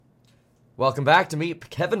Welcome back to Meet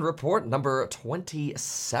Kevin Report number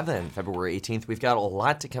 27, February 18th. We've got a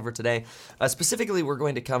lot to cover today. Specifically, we're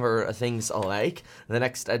going to cover things like the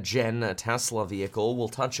next gen Tesla vehicle. We'll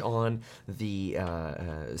touch on the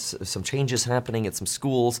some changes happening at some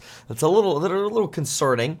schools. It's a little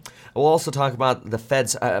concerning. We'll also talk about the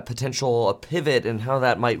Fed's potential pivot and how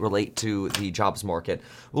that might relate to the jobs market.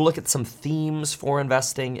 We'll look at some themes for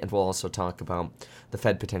investing, and we'll also talk about the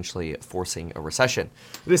Fed potentially forcing a recession.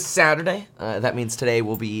 This Saturday, that means today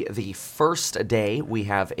will be the first day we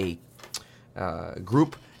have a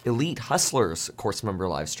group Elite Hustlers course member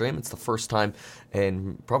live stream. It's the first time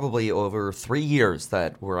in probably over 3 years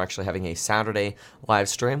that we're actually having a Saturday live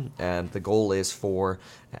stream, and the goal is for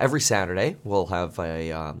every Saturday we'll have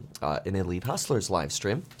an Elite Hustlers live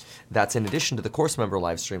stream. That's in addition to the course member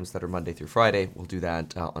live streams that are Monday through Friday. We'll do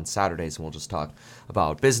that on Saturdays, and we'll just talk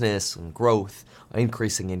about business and growth,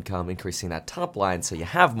 increasing income, increasing that top line so you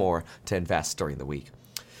have more to invest during the week.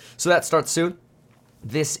 So that starts soon.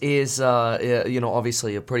 This is,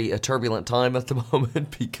 obviously a turbulent time at the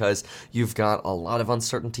moment because you've got a lot of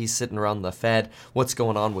uncertainty sitting around the Fed. What's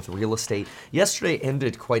going on with real estate? Yesterday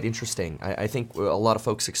ended quite interesting. I think a lot of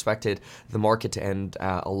folks expected the market to end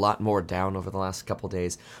a lot more down over the last couple of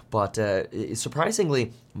days, but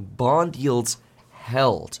surprisingly, bond yields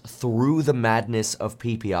held through the madness of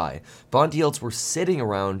PPI. Bond yields were sitting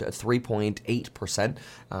around 3.8%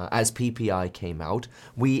 as PPI came out.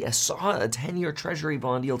 We saw a 10-year Treasury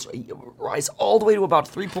bond yields rise all the way to about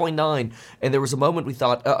 3.9, and there was a moment we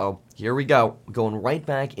thought, here we go, going right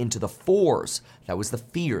back into the fours. That was the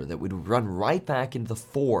fear that we'd run right back into the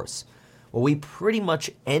fours. Well, we pretty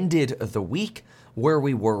much ended the week where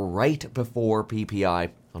we were right before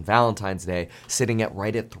PPI on Valentine's Day, sitting at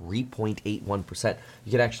right at 3.81%.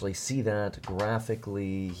 You can actually see that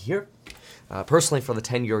graphically here. Personally, for the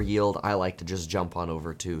 10-year yield, I like to just jump on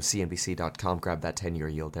over to cnbc.com, grab that 10-year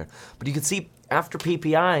yield there. But you can see after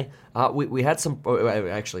PPI, we had some,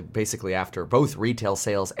 actually basically after both retail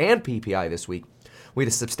sales and PPI this week, we had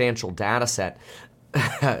a substantial data set,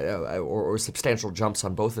 or substantial jumps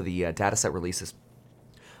on both of the data set releases,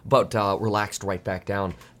 but relaxed right back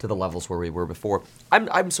down to the levels where we were before.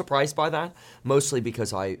 I'm surprised by that, mostly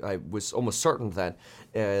because I was almost certain that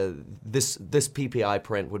this PPI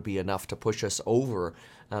print would be enough to push us over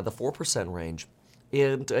the 4% range.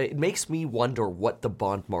 And it makes me wonder what the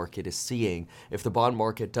bond market is seeing. If the bond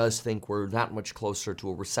market does think we're that much closer to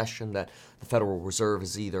a recession, that the Federal Reserve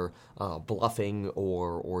is either bluffing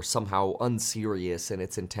or somehow unserious in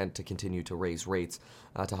its intent to continue to raise rates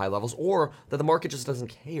to high levels, or that the market just doesn't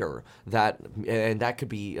care. And that could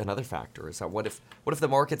be another factor. Is that what if the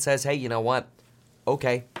market says, hey, you know what?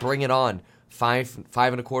 Okay, bring it on.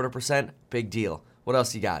 5.25%, big deal. What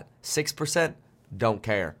else you got? 6%, don't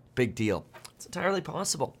care, big deal. It's entirely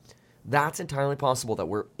possible. That's entirely possible that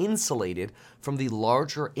we're insulated from the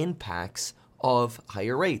larger impacts of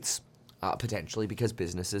higher rates, potentially because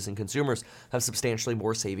businesses and consumers have substantially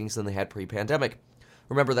more savings than they had pre-pandemic.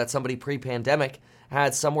 Remember that somebody pre-pandemic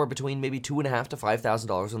had somewhere between maybe $2,500 to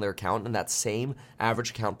 $5,000 in their account, and that same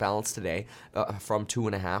average account balance today from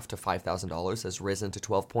 $2,500 to $5,000 has risen to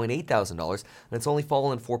 $12,800, and it's only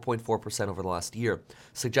fallen 4.4% over the last year,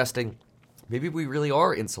 suggesting maybe we really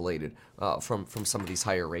are insulated from some of these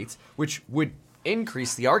higher rates, which would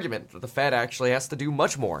increase the argument that the Fed actually has to do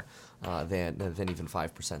much more than even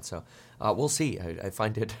 5%. So we'll see. I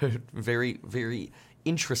find it very, very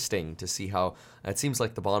interesting to see how it seems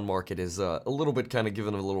like the bond market is a little bit kind of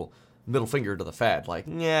giving a little middle finger to the Fed. Like,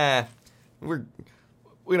 yeah, we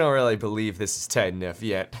don't really believe this is tight enough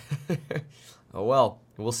yet. Oh, well,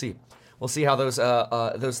 we'll see. We'll see how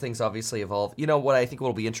those things obviously evolve. You know, what I think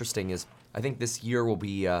will be interesting is I think this year will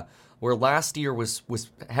be, where last year was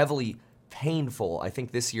heavily painful, I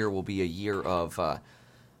think this year will be a year of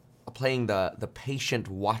playing the patient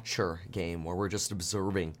watcher game where we're just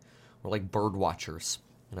observing. We're like bird watchers.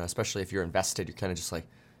 You know, especially if you're invested, you're kind of just like,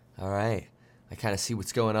 all right, I kind of see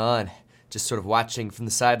what's going on. Just sort of watching from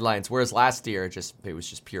the sidelines. Whereas last year, it was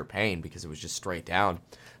just pure pain because it was just straight down.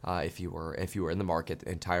 If you were in the market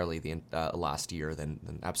entirely the last year, then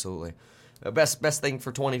absolutely. The best thing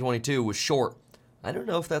for 2022 was short. I don't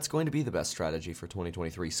know if that's going to be the best strategy for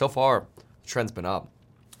 2023. So far, the trend's been up.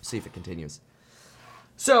 See if it continues.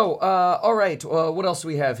 So, all right, what else do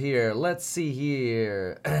we have here? Let's see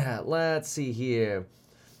here.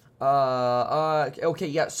 Okay,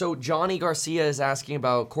 yeah, so Johnny Garcia is asking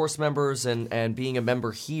about course members and being a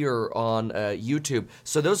member here on YouTube.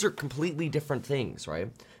 So those are completely different things,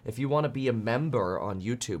 right? If you want to be a member on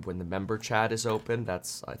YouTube when the member chat is open, I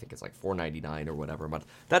think it's like $4.99 or whatever a month.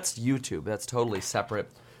 That's YouTube. That's totally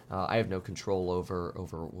separate. I have no control over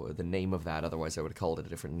the name of that. Otherwise, I would have called it a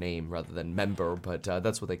different name rather than member. But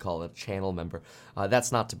that's what they call it, channel member.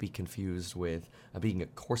 That's not to be confused with being a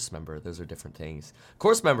course member. Those are different things.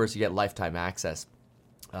 Course members, you get lifetime access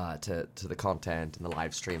to the content and the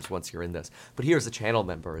live streams once you're in this. But here's a channel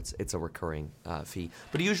member. It's a recurring fee.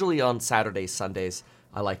 But usually on Saturdays, Sundays,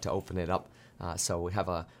 I like to open it up. So we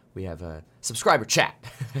have a subscriber chat,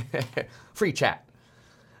 free chat.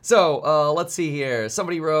 So let's see here.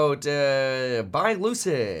 Somebody wrote, "Bye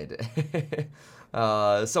Lucid."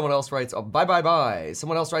 Someone else writes, oh, "Bye.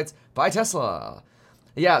 Someone else writes, "Bye Tesla."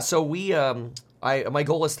 Yeah. So my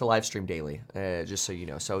goal is to live stream daily, just so you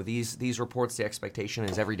know. So these reports, the expectation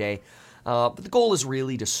is every day. But the goal is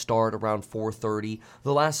really to start around 4:30.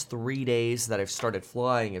 The last 3 days that I've started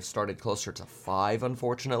flying, I've started closer to 5,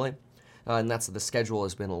 unfortunately. And that's the schedule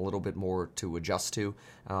has been a little bit more to adjust to.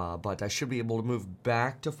 But I should be able to move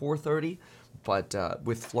back to 4:30. But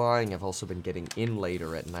with flying, I've also been getting in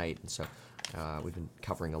later at night. And so we've been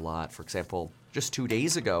covering a lot. For example, just 2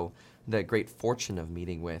 days ago, the great fortune of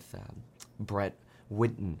meeting with Brett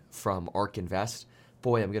Winton from ARK Invest.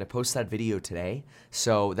 Boy, I'm going to post that video today.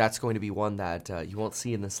 So that's going to be one that you won't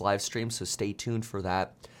see in this live stream. So stay tuned for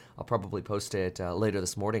that. I'll probably post it later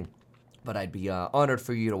this morning. But I'd be honored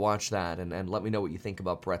for you to watch that and let me know what you think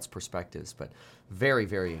about Brett's perspectives. But very,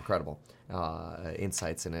 very incredible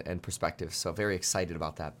insights and perspectives. So very excited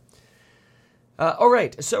about that. All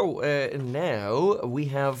right, so now we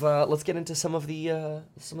have. Let's get into some of the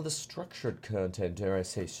structured content. Or I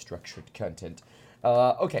say structured content.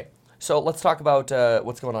 Okay, so let's talk about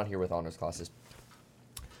what's going on here with honors classes.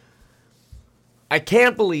 I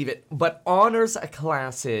can't believe it, but honors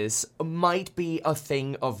classes might be a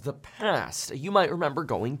thing of the past. You might remember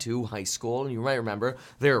going to high school, and you might remember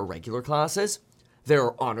there are regular classes, there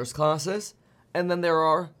are honors classes, and then there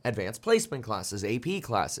are advanced placement classes, AP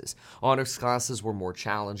classes. Honors classes were more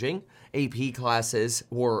challenging. AP classes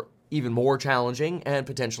were even more challenging and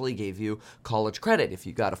potentially gave you college credit if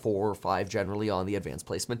you got a 4 or 5 generally on the advanced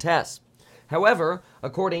placement test. However,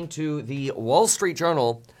 according to the Wall Street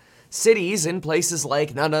Journal, cities in places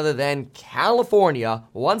like none other than California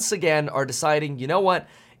once again are deciding, you know what,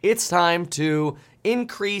 it's time to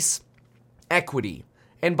increase equity.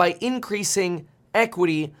 And by increasing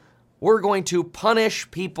equity, we're going to punish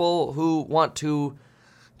people who want to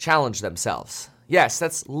challenge themselves. Yes,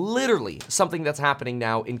 that's literally something that's happening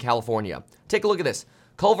now in California. Take a look at this.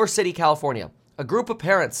 Culver City, California. A group of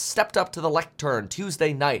parents stepped up to the lectern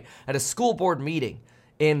Tuesday night at a school board meeting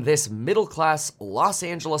in this middle-class Los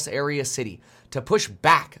Angeles area city to push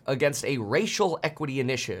back against a racial equity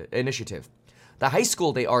initiative. The high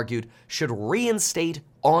school, they argued, should reinstate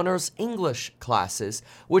honors English classes,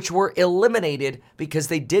 which were eliminated because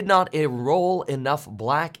they did not enroll enough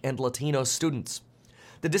Black and Latino students.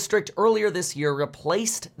 The district earlier this year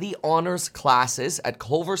replaced the honors classes at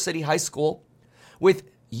Culver City High School with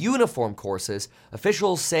uniform courses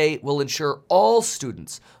officials say will ensure all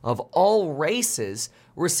students of all races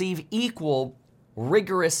receive equal,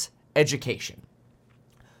 rigorous education.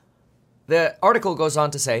 The article goes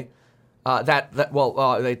on to say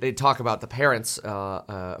they talk about the parents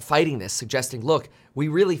fighting this, suggesting, look, we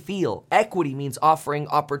really feel equity means offering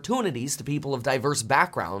opportunities to people of diverse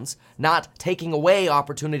backgrounds, not taking away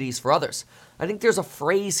opportunities for others. I think there's a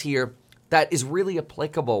phrase here that is really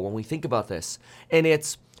applicable when we think about this, and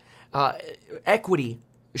it's equity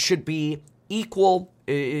should be equal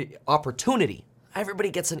opportunity. Everybody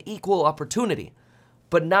gets an equal opportunity,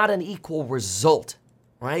 but not an equal result,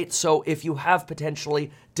 right? So if you have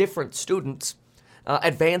potentially different students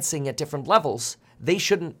advancing at different levels, they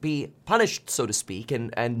shouldn't be punished, so to speak,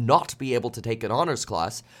 and not be able to take an honors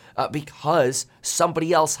class because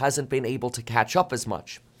somebody else hasn't been able to catch up as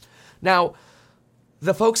much. Now,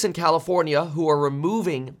 the folks in California who are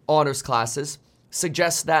removing honors classes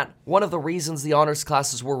suggest that one of the reasons the honors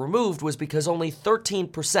classes were removed was because only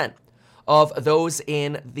 13% of those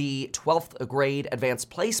in the 12th grade advanced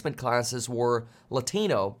placement classes were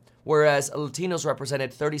Latino, whereas Latinos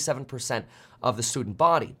represented 37% of the student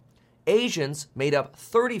body. Asians made up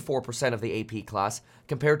 34% of the AP class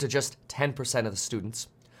compared to just 10% of the students.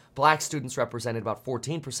 Black students represented about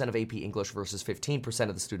 14% of AP English versus 15%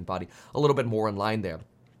 of the student body, a little bit more in line there.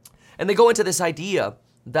 And they go into this idea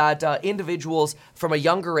that individuals from a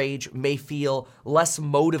younger age may feel less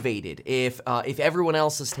motivated if everyone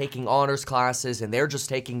else is taking honors classes and they're just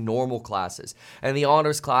taking normal classes, and the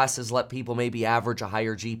honors classes let people maybe average a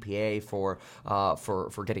higher GPA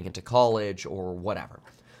for getting into college or whatever.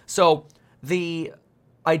 So the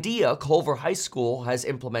idea Culver High School has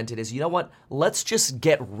implemented is, you know what, let's just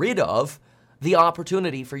get rid of the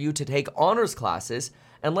opportunity for you to take honors classes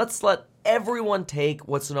and let's let everyone take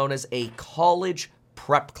what's known as a college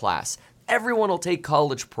prep class. Everyone will take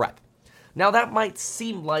college prep. Now that might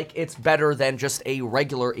seem like it's better than just a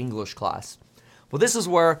regular English class. Well, this is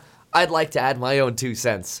where I'd like to add my own 2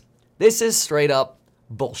 cents. This is straight up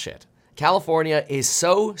bullshit. California is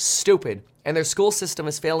so stupid, and their school system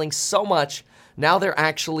is failing so much, now they're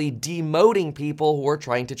actually demoting people who are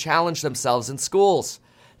trying to challenge themselves in schools.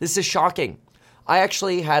 This is shocking. I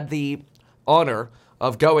actually had the honor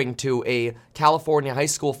of going to a California high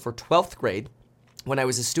school for 12th grade. When I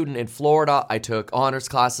was a student in Florida, I took honors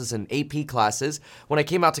classes and AP classes. When I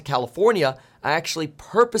came out to California, I actually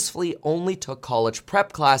purposefully only took college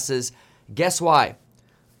prep classes. Guess why?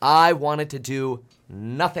 I wanted to do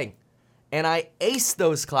nothing. And I aced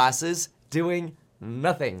those classes doing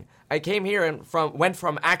nothing. I came here and went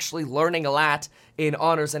from actually learning a lot in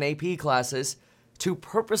honors and AP classes to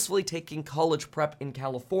purposefully taking college prep in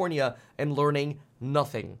California and learning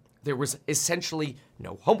nothing. There was essentially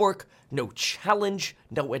no homework, no challenge,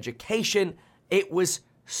 no education. It was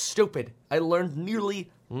stupid. I learned nearly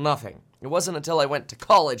nothing. It wasn't until I went to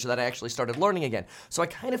college that I actually started learning again. So I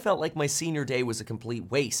kind of felt like my senior day was a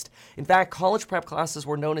complete waste. In fact, college prep classes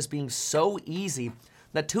were known as being so easy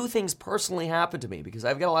that 2 things personally happened to me, because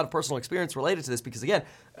I've got a lot of personal experience related to this, because again,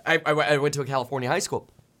 I went to a California high school.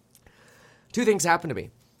 2 things happened to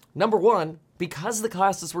me. Number 1, because the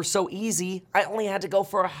classes were so easy, I only had to go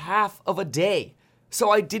for a half of a day.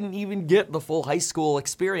 So I didn't even get the full high school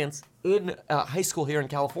experience in high school here in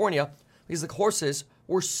California because the courses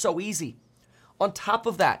were so easy. On top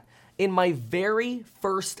of that, in my very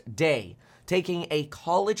first day taking a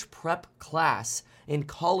college prep class in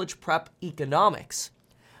college prep economics,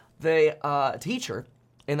 the teacher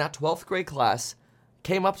in that 12th grade class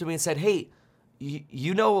came up to me and said, "Hey,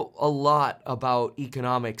 you know a lot about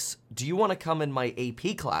economics. Do you want to come in my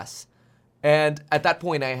AP class?" And at that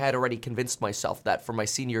point, I had already convinced myself that for my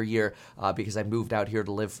senior year, because I moved out here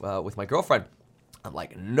to live with my girlfriend, I'm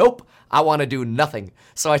like, nope, I want to do nothing.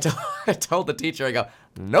 So I told the teacher, I go,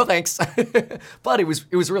 no thanks. But it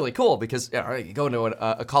was really cool because you go into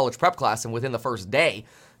a college prep class, and within the first day,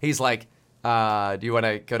 he's like, do you want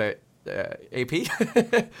to go to AP?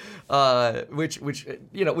 Which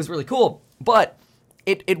was really cool. But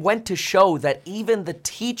it went to show that even the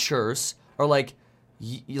teachers are like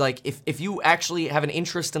if you actually have an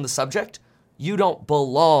interest in the subject, you don't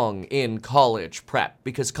belong in college prep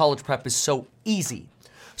because college prep is so easy.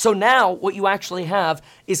 So now what you actually have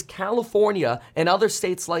is California and other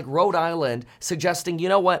states like Rhode Island suggesting, you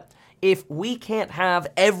know what? If we can't have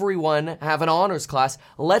everyone have an honors class,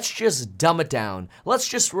 let's just dumb it down. Let's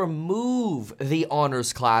just remove the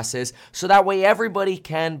honors classes so that way everybody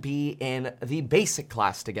can be in the basic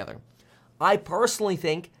class together. I personally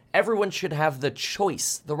think everyone should have the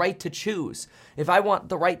choice, the right to choose. If I want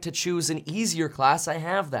the right to choose an easier class, I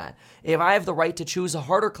have that. If I have the right to choose a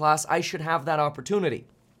harder class, I should have that opportunity.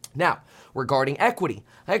 Now, regarding equity,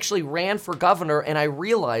 I actually ran for governor and I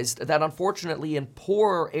realized that unfortunately in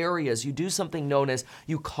poorer areas, you do something known as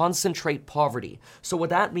you concentrate poverty. So what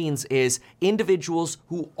that means is individuals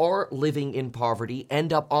who are living in poverty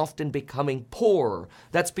end up often becoming poorer.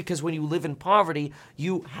 That's because when you live in poverty,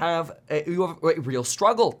 you have a real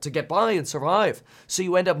struggle to get by and survive. So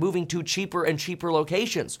you end up moving to cheaper and cheaper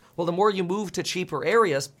locations. Well, the more you move to cheaper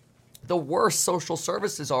areas, the worse social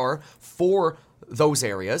services are for those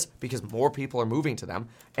areas because more people are moving to them.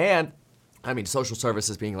 And I mean, social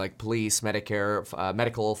services being like police, Medicare,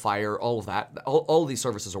 medical, fire, all of that. All of these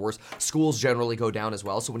services are worse. Schools generally go down as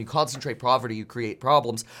well. So when you concentrate poverty, you create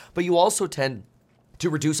problems, but you also tend to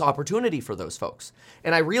reduce opportunity for those folks.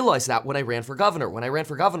 And I realized that when I ran for governor. When I ran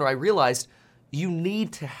for governor, I realized you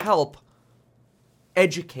need to help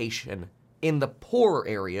education in the poorer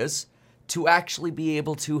areas to actually be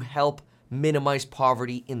able to help minimize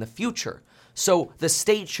poverty in the future. So the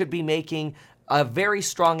state should be making a very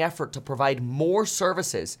strong effort to provide more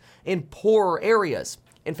services in poorer areas.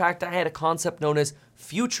 In fact, I had a concept known as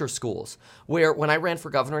future schools, where when I ran for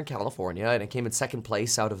governor in California and I came in second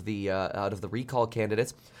place out of the recall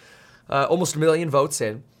candidates, almost 1 million votes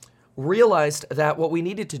in, realized that what we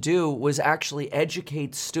needed to do was actually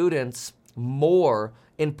educate students more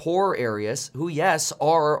in poorer areas who, yes,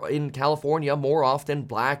 are in California more often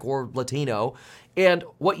Black or Latino. And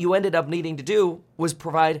what you ended up needing to do was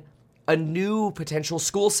provide a new potential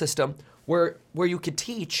school system where you could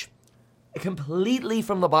teach completely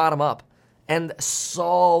from the bottom up and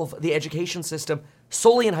solve the education system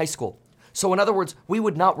solely in high school. So in other words, we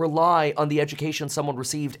would not rely on the education someone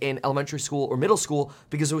received in elementary school or middle school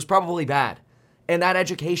because it was probably bad. And that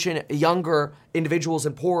education younger individuals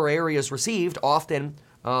in poorer areas received often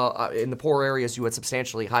In the poor areas, you had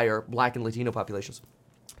substantially higher Black and Latino populations.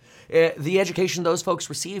 The education those folks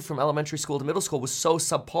received from elementary school to middle school was so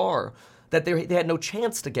subpar that they had no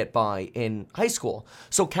chance to get by in high school.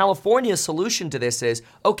 So California's solution to this is,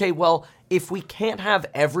 okay, well, if we can't have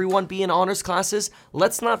everyone be in honors classes,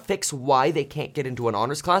 let's not fix why they can't get into an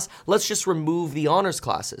honors class. Let's just remove the honors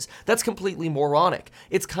classes. That's completely moronic.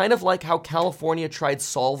 It's kind of like how California tried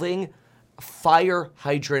solving fire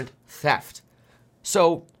hydrant theft.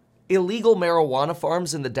 So illegal marijuana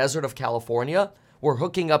farms in the desert of California were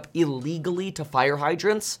hooking up illegally to fire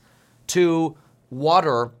hydrants to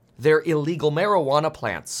water their illegal marijuana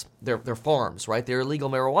plants, their farms, right? Their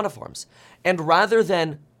illegal marijuana farms. And rather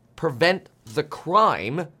than prevent the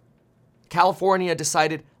crime, California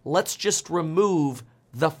decided, let's just remove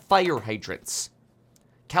the fire hydrants.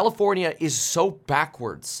 California is so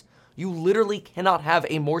backwards. You literally cannot have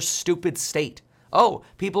a more stupid state. Oh,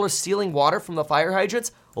 people are stealing water from the fire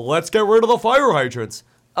hydrants? Let's get rid of the fire hydrants.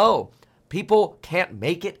 Oh, people can't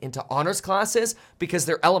make it into honors classes because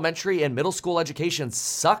their elementary and middle school education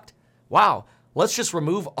sucked? Wow, let's just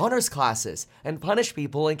remove honors classes and punish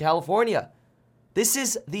people in California. This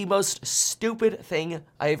is the most stupid thing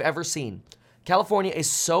I've ever seen. California is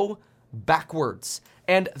so backwards,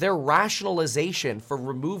 and their rationalization for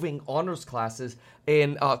removing honors classes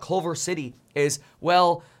in Culver City is,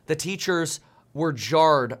 well, the teachers were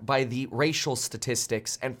jarred by the racial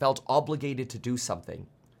statistics and felt obligated to do something.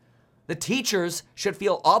 The teachers should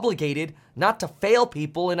feel obligated not to fail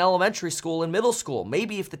people in elementary school and middle school.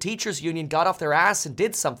 Maybe if the teachers union got off their ass and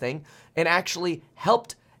did something and actually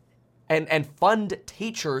helped and fund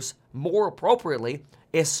teachers more appropriately,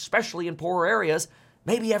 especially in poorer areas,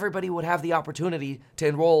 maybe everybody would have the opportunity to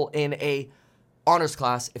enroll in a honors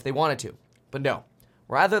class if they wanted to. But no,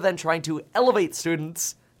 rather than trying to elevate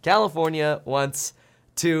students, California wants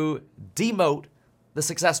to demote the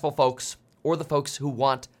successful folks or the folks who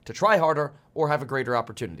want to try harder or have a greater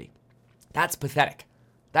opportunity. That's pathetic.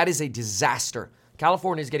 That is a disaster.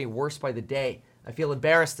 California is getting worse by the day. I feel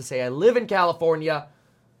embarrassed to say I live in California.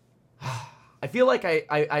 I feel like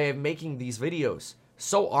I am making these videos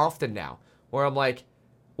so often now where I'm like,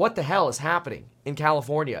 what the hell is happening in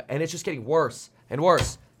California? And it's just getting worse and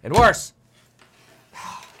worse and worse.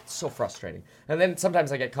 It's so frustrating. And then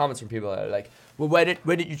sometimes I get comments from people that are like, well, why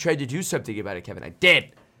didn't you try to do something about it, Kevin? I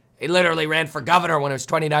did. He literally ran for governor when he was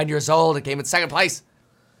 29 years old and came in second place.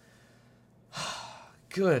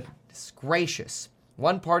 Goodness gracious.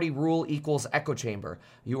 One party rule equals echo chamber.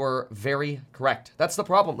 You are very correct. That's the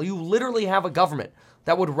problem. You literally have a government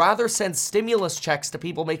that would rather send stimulus checks to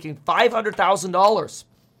people making $500,000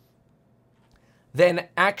 than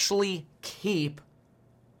actually keep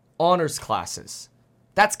honors classes.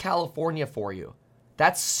 That's California for you.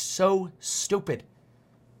 That's so stupid.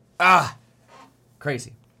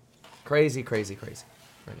 Crazy. Crazy.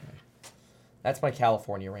 Anyway, that's my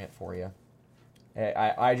California rant for you.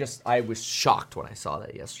 I was shocked when I saw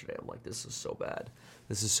that yesterday. I'm like, this is so bad.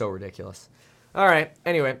 This is so ridiculous. All right.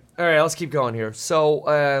 Anyway, let's keep going here. So,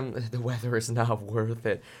 the weather is not worth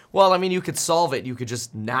it. Well, I mean, you could solve it. You could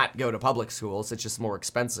just not go to public schools. It's just more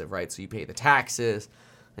expensive, right? So you pay the taxes,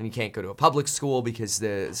 and you can't go to a public school because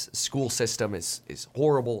the school system is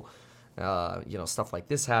horrible. Stuff like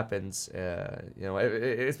this happens.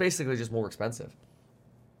 It's basically just more expensive.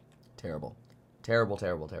 Terrible.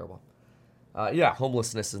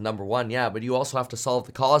 Homelessness is number one, but you also have to solve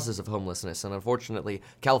the causes of homelessness. And unfortunately,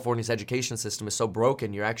 California's education system is so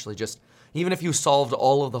broken, you're actually just, even if you solved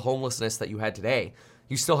all of the homelessness that you had today,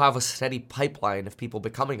 you still have a steady pipeline of people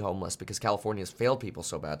becoming homeless because California has failed people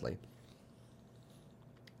so badly.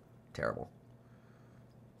 Terrible.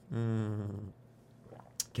 Can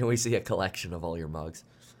we see a collection of all your mugs?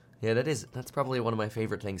 Yeah, that's probably one of my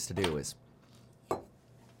favorite things to do is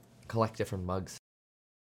collect different mugs.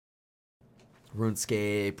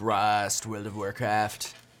 RuneScape, Rust, World of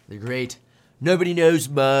Warcraft. They're great. Nobody knows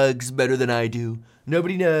mugs better than I do.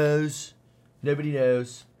 Nobody knows.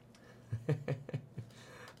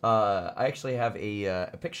 I actually have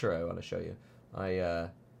a picture I want to show you. I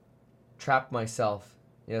trapped myself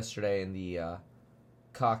yesterday in the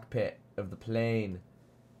cockpit of the plane,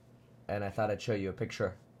 and I thought I'd show you a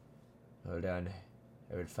picture. Hold on.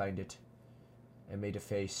 I would find it. I made a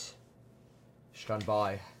face. Stand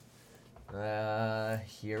by.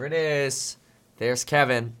 Here it is. There's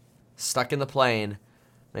Kevin, stuck in the plane.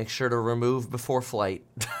 Make sure to remove before flight.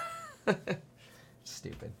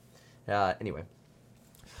 Stupid. Anyway.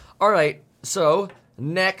 Alright, so,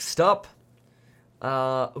 next up,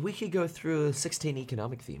 we could go through 16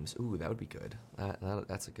 economic themes. Ooh, that would be good.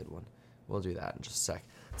 That's a good one. We'll do that in just a sec.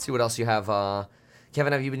 Let's see what else you have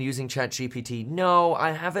Kevin, have you been using ChatGPT? No,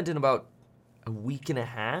 I haven't in about a week and a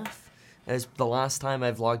half. As the last time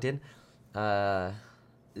I've logged in. I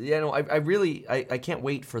can't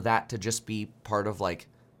wait for that to just be part of like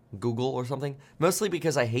Google or something. Mostly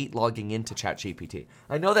because I hate logging into ChatGPT.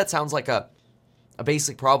 I know that sounds like a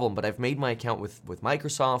basic problem, but I've made my account with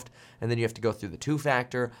Microsoft, and then you have to go through the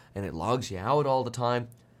two-factor, and it logs you out all the time.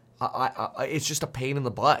 It's just a pain in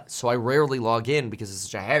the butt, so I rarely log in because it's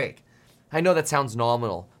such a headache. I know that sounds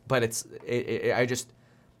nominal, but I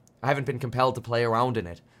haven't been compelled to play around in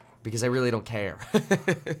it because I really don't care.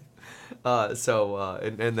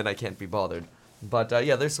 And then I can't be bothered. But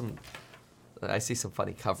yeah, I see some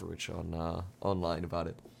funny coverage on online about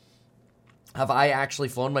it. Have I actually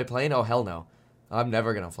flown my plane? Oh, hell no. I'm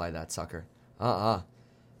never going to fly that sucker. No,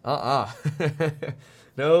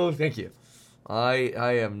 thank you. I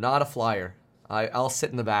am not a flyer. I'll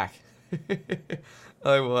sit in the back.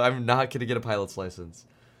 I'm not going to get a pilot's license.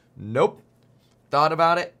 Nope. Thought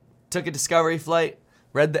about it. Took a discovery flight.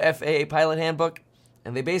 Read the FAA pilot handbook.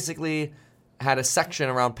 And they basically had a section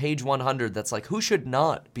around page 100 that's like, who should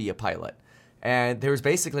not be a pilot? And there was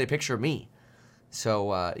basically a picture of me.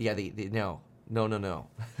 So, yeah, no.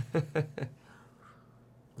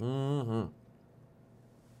 Mm-hmm.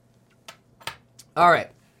 All right.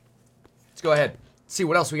 Let's go ahead. See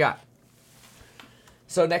what else we got.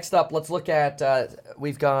 So next up, let's look at,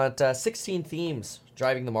 we've got 16 themes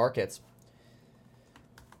driving the markets.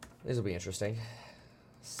 This will be interesting.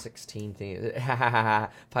 16 themes.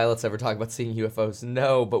 Pilots ever talk about seeing UFOs?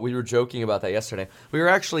 No, but we were joking about that yesterday. We were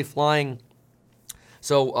actually flying.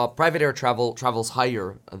 So private air travel travels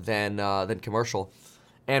higher than commercial.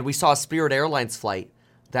 And we saw a Spirit Airlines flight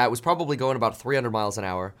that was probably going about 300 miles an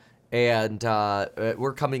hour. And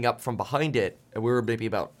we're coming up from behind it, and we were maybe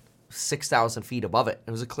about 6,000 feet above it.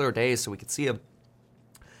 It was a clear day, so we could see him.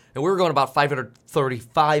 And we were going about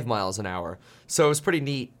 535 miles an hour. So it was pretty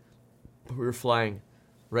neat. We were flying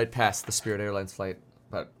right past the Spirit Airlines flight,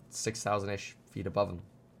 about 6,000-ish feet above him.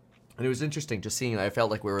 And it was interesting just seeing that. I felt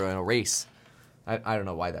like we were in a race. I don't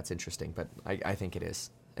know why that's interesting, but I think it is.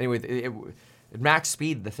 Anyway, at max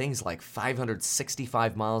speed, the thing's like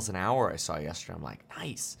 565 miles an hour I saw yesterday. I'm like,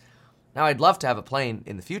 nice. Now, I'd love to have a plane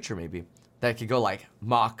in the future, maybe, that could go like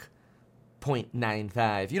Mach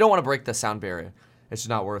 0.95. You don't want to break the sound barrier. It's just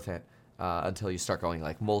not worth it until you start going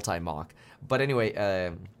like multi-Mach. But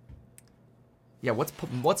anyway, yeah,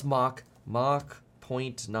 what's Mach? Mach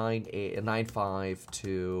 0.95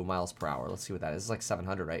 to miles per hour. Let's see what that is. It's like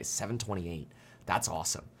 700, right? 728. That's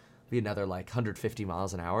awesome. Be another like 150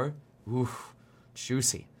 miles an hour. Oof,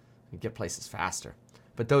 juicy. You get places faster.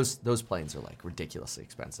 But those planes are like ridiculously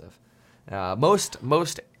expensive. Most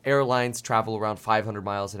airlines travel around 500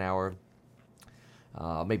 miles an hour,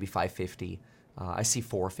 maybe 550. I see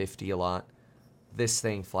 450 a lot. This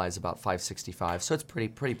thing flies about 565, so it's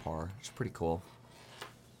pretty par. It's pretty cool.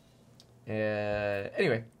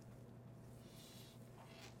 Anyway.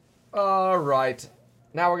 All right.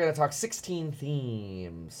 Now we're going to talk 16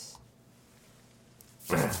 themes.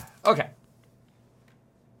 Okay.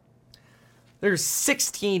 There's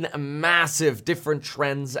 16 massive different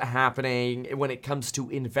trends happening when it comes to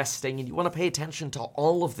investing, and you want to pay attention to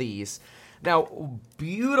all of these. Now,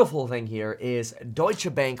 beautiful thing here is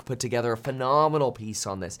Deutsche Bank put together a phenomenal piece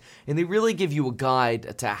on this, and they really give you a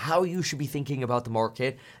guide to how you should be thinking about the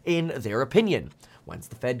market in their opinion. When's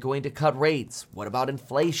the Fed going to cut rates? What about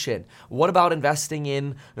inflation? What about investing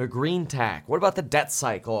in green tech? What about the debt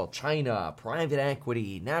cycle? China, private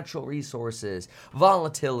equity, natural resources,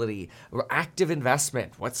 volatility, active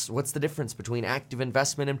investment. What's the difference between active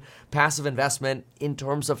investment and passive investment in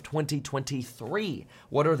terms of 2023?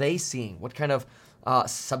 What are they seeing? What kind of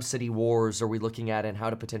subsidy wars are we looking at and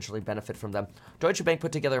how to potentially benefit from them? Deutsche Bank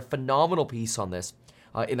put together a phenomenal piece on this.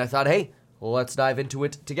 And I thought, hey, let's dive into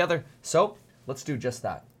it together. So let's do just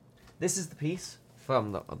that. This is the piece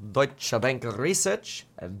from the Deutsche Bank Research,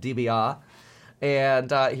 DBR.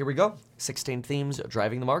 And here we go. 16 themes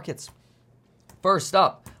driving the markets. First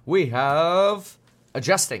up, we have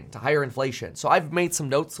adjusting to higher inflation. So I've made some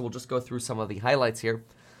notes, so we'll just go through some of the highlights here.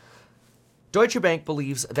 Deutsche Bank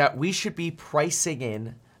believes that we should be pricing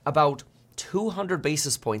in about 200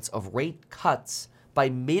 basis points of rate cuts by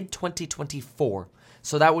mid-2024.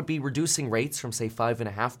 So that would be reducing rates from, say,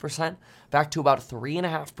 5.5% back to about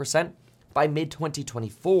 3.5% by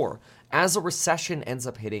mid-2024 as a recession ends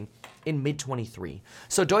up hitting in mid-23.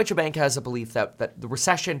 So Deutsche Bank has a belief that the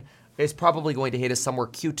recession is probably going to hit us somewhere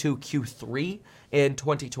Q2, Q3 in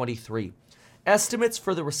 2023. Estimates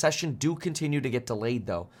for the recession do continue to get delayed,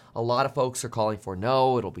 though. A lot of folks are calling for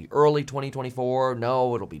no, it'll be early 2024,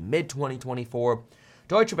 no, it'll be mid-2024.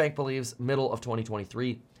 Deutsche Bank believes middle of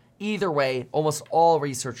 2023. Either way, almost all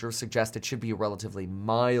researchers suggest it should be a relatively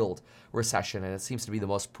mild recession, and it seems to be the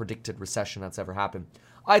most predicted recession that's ever happened.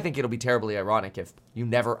 I think it'll be terribly ironic if you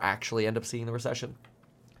never actually end up seeing the recession.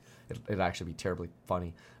 It'd actually be terribly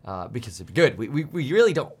funny because it'd be good. We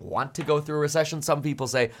really don't want to go through a recession. Some people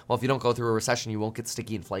say, well, if you don't go through a recession, you won't get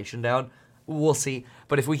sticky inflation down. We'll see.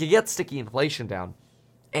 But if we could get sticky inflation down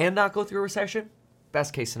and not go through a recession,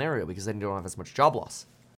 best case scenario, because then you don't have as much job loss.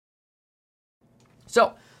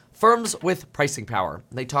 So, firms with pricing power.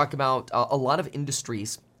 They talk about a lot of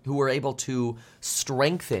industries who were able to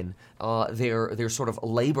strengthen their sort of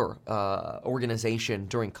labor organization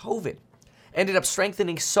during COVID. Ended up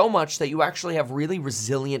strengthening so much that you actually have really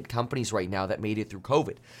resilient companies right now that made it through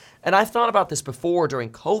COVID. And I've thought about this before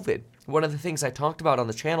during COVID. One of the things I talked about on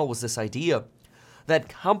the channel was this idea that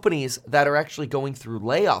companies that are actually going through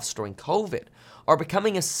layoffs during COVID are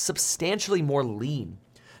becoming substantially more lean.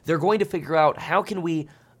 They're going to figure out how can we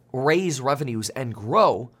raise revenues and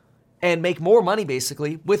grow and make more money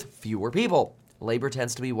basically with fewer people. Labor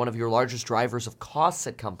tends to be one of your largest drivers of costs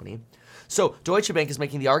at company. So Deutsche Bank is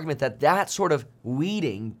making the argument that that sort of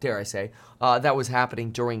weeding, dare I say, that was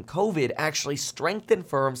happening during COVID actually strengthened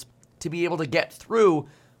firms to be able to get through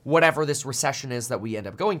whatever this recession is that we end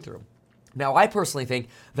up going through. Now, I personally think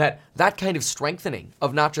that that kind of strengthening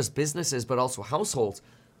of not just businesses but also households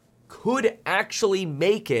could actually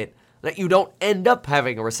make it that you don't end up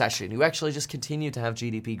having a recession. You actually just continue to have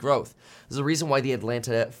GDP growth. There's a reason why the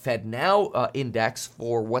Atlanta Fed Now index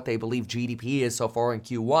for what they believe GDP is so far in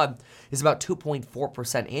Q1 is about 2.4%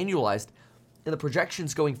 annualized. And the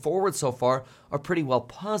projections going forward so far are pretty well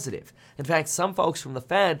positive. In fact, some folks from the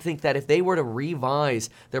Fed think that if they were to revise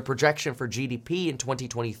their projection for GDP in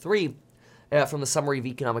 2023 from the Summary of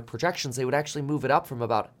Economic Projections, they would actually move it up from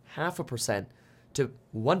about 0.5% to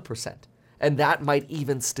 1%. And that might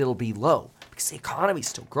even still be low because the economy is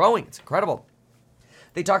still growing. It's incredible.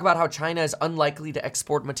 They talk about how China is unlikely to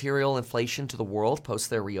export material inflation to the world post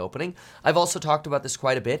their reopening. I've also talked about this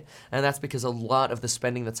quite a bit, and that's because a lot of the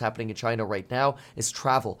spending that's happening in China right now is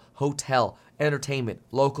travel, hotel, entertainment,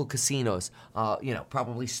 local casinos,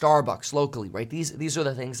 probably Starbucks locally, right? These are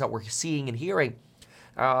the things that we're seeing and hearing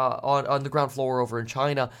on the ground floor over in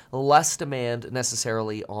China. Less demand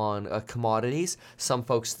necessarily on commodities. Some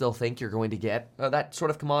folks still think you're going to get that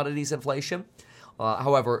sort of commodities inflation.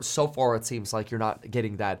 However, so far it seems like you're not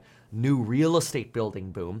getting that new real estate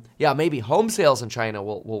building boom. Yeah, maybe home sales in China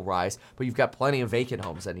will rise, but you've got plenty of vacant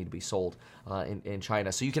homes that need to be sold in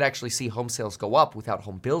China. So you could actually see home sales go up without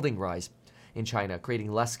home building rise in China,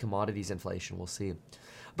 creating less commodities inflation. We'll see.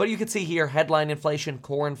 But you can see here headline inflation,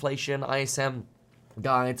 core inflation, ISM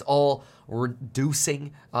guides all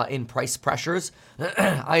reducing in price pressures.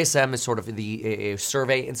 ISM is sort of the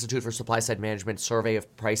survey, Institute for Supply Side Management survey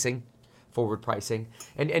of pricing, forward pricing.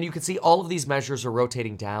 And you can see all of these measures are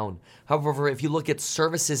rotating down. However, if you look at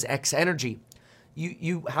services X energy,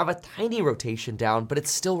 you have a tiny rotation down, but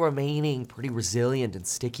it's still remaining pretty resilient and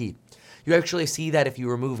sticky. You actually see that if you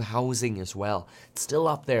remove housing as well. It's still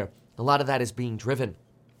up there. A lot of that is being driven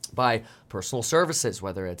by personal services,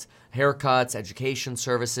 whether it's haircuts, education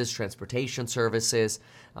services, transportation services,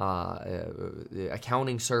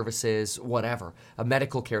 accounting services, whatever,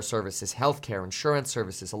 medical care services, healthcare, insurance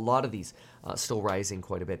services. A lot of these still rising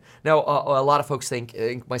quite a bit. Now, a lot of folks think,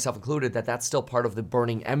 myself included, that that's still part of the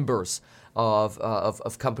burning embers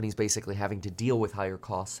of companies basically having to deal with higher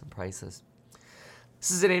costs and prices.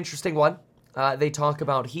 This is an interesting one. They talk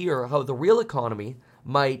about here how the real economy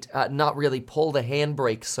might not really pull the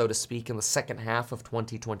handbrake, so to speak, in the second half of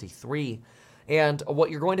 2023. And what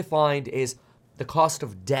you're going to find is the cost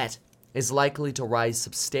of debt is likely to rise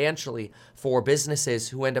substantially for businesses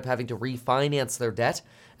who end up having to refinance their debt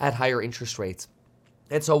at higher interest rates.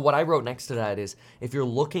 And so what I wrote next to that is, if you're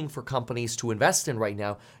looking for companies to invest in right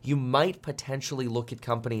now, you might potentially look at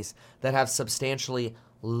companies that have substantially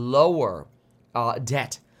lower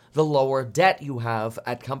debt. The lower debt you have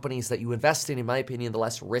at companies that you invest in my opinion, the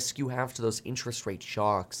less risk you have to those interest rate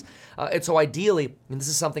shocks. And so ideally, and this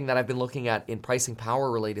is something that I've been looking at in pricing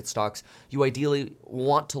power related stocks, you ideally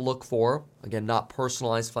want to look for, again, not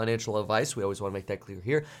personalized financial advice. We always want to make that clear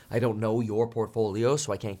here. I don't know your portfolio,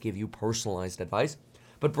 so I can't give you personalized advice.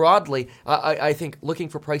 But broadly, I think looking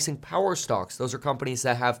for pricing power stocks, those are companies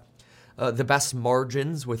that have the best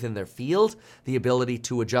margins within their field, the ability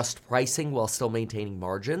to adjust pricing while still maintaining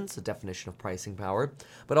margins, the definition of pricing power,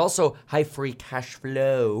 but also high free cash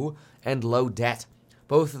flow and low debt.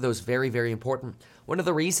 Both of those very, very important. One of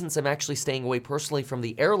the reasons I'm actually staying away personally from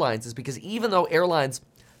the airlines is because even though airlines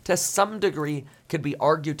to some degree could be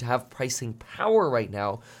argued to have pricing power right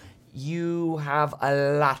now, you have a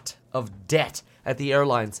lot of debt at the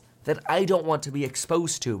airlines that I don't want to be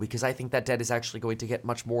exposed to, because I think that debt is actually going to get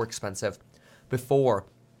much more expensive before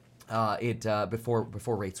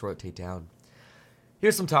before rates rotate down.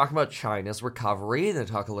 Here's some talk about China's recovery. Then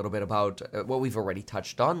talk a little bit about what we've already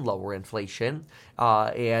touched on, lower inflation,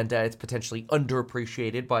 and it's potentially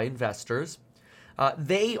underappreciated by investors.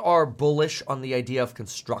 They are bullish on the idea of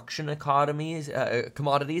construction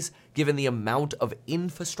commodities, given the amount of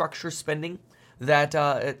infrastructure spending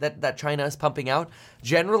that China is pumping out.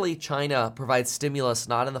 Generally, China provides stimulus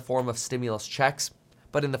not in the form of stimulus checks,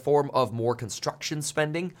 but in the form of more construction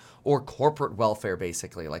spending or corporate welfare,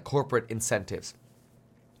 basically, like corporate incentives.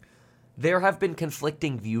 There have been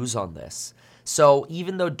conflicting views on this. So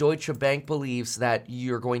even though Deutsche Bank believes that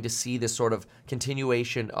you're going to see this sort of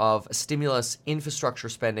continuation of stimulus infrastructure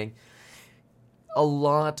spending, a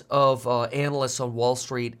lot of analysts on Wall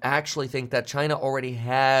Street actually think that China already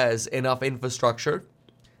has enough infrastructure.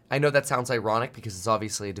 I know that sounds ironic because it's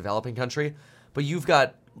obviously a developing country, but you've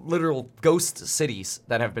got literal ghost cities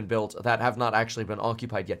that have been built that have not actually been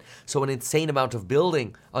occupied yet. So an insane amount of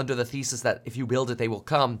building under the thesis that if you build it, they will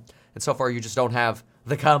come. And so far, you just don't have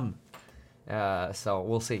the come. So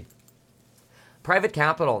we'll see. Private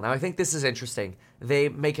capital. Now, I think this is interesting. They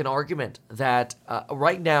make an argument that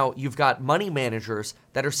right now you've got money managers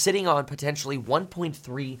that are sitting on potentially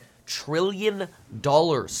 $1.3 trillion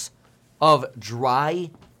of dry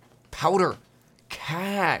powder,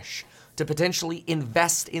 cash, to potentially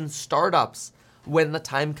invest in startups when the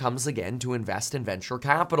time comes again to invest in venture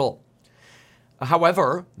capital.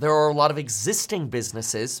 However, there are a lot of existing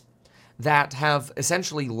businesses that have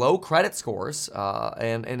essentially low credit scores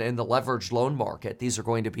and in the leveraged loan market. These are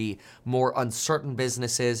going to be more uncertain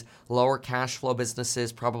businesses, lower cash flow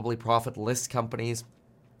businesses, probably profitless companies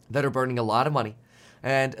that are burning a lot of money.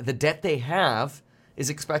 And the debt they have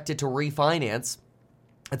is expected to refinance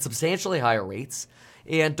at substantially higher rates.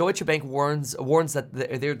 And Deutsche Bank warns that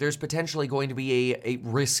there's potentially going to be a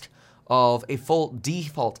risk of a full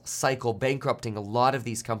default cycle bankrupting a lot of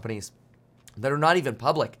these companies that are not even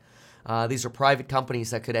public. These are private companies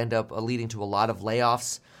that could end up leading to a lot of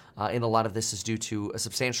layoffs, and a lot of this is due to a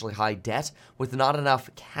substantially high debt with not enough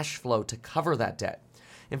cash flow to cover that debt.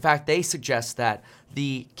 In fact, they suggest that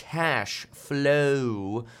the cash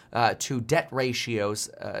flow to debt ratios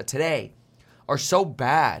today are so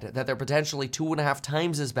bad that they're potentially 2.5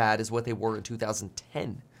 times as bad as what they were in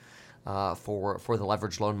 2010 for the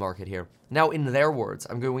leveraged loan market here. Now, in their words,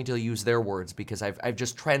 I'm going to use their words because I've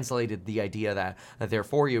just translated the idea that they're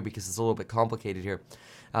for you because it's a little bit complicated here,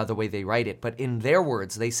 the way they write it. But in their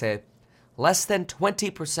words, they say, less than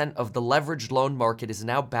 20% of the leveraged loan market is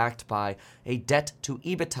now backed by a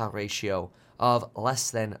debt-to-EBITDA ratio of less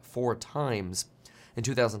than 4 times. In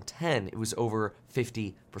 2010, it was over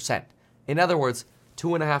 50%. In other words,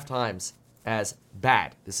 2.5 times as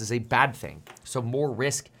bad. This is a bad thing. So more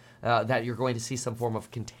risk that you're going to see some form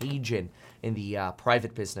of contagion in the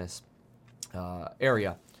private business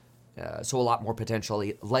area. So a lot more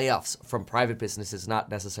potentially layoffs from private businesses, not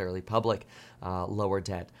necessarily public, lower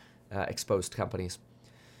debt exposed companies.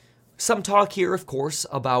 Some talk here, of course,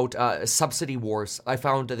 about subsidy wars. I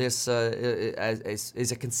found this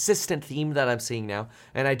is a consistent theme that I'm seeing now,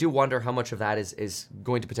 and I do wonder how much of that is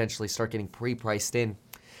going to potentially start getting pre-priced in.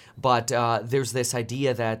 But there's this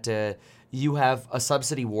idea that you have a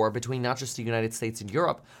subsidy war between not just the United States and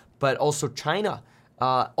Europe, but also China.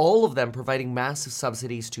 All of them providing massive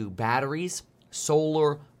subsidies to batteries,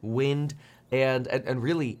 solar, wind, and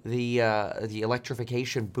really the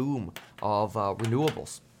electrification boom of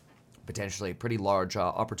renewables. Potentially pretty large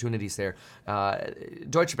opportunities there.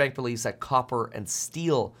 Deutsche Bank believes that copper and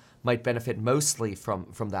steel might benefit mostly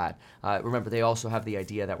from that. Remember, they also have the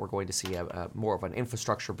idea that we're going to see more of an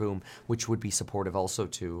infrastructure boom, which would be supportive also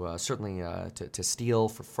to certainly to steel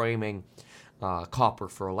for framing, copper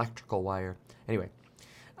for electrical wire. Anyway,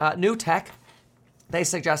 new tech. They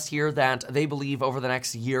suggest here that they believe over the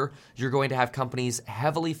next year, you're going to have companies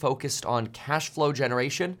heavily focused on cash flow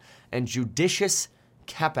generation and judicious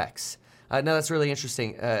capex. Now that's really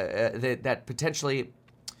interesting. That potentially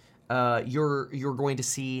you're going to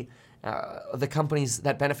see the companies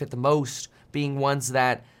that benefit the most being ones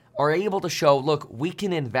that are able to show, look, we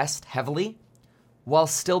can invest heavily while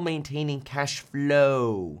still maintaining cash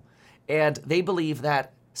flow. And they believe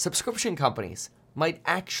that subscription companies might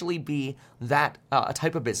actually be that a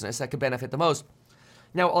type of business that could benefit the most.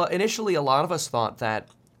 Now, initially, a lot of us thought that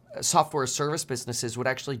software service businesses would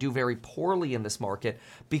actually do very poorly in this market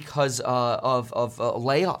because of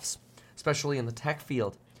layoffs, especially in the tech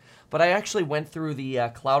field. But I actually went through the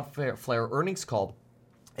Cloudflare earnings call,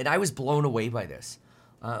 and I was blown away by this.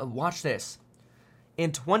 Watch this.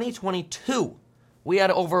 In 2022, we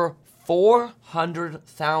had over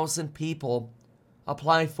 400,000 people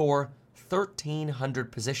apply for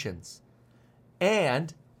 1,300 positions.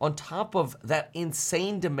 And on top of that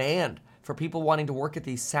insane demand for people wanting to work at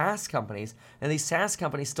these SaaS companies, and these SaaS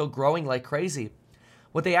companies still growing like crazy,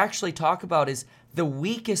 what they actually talk about is the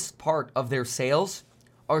weakest part of their sales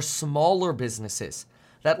are smaller businesses.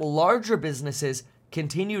 That larger businesses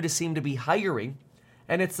continue to seem to be hiring,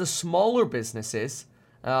 and it's the smaller businesses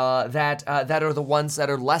that are the ones that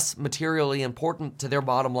are less materially important to their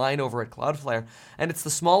bottom line over at Cloudflare, and it's the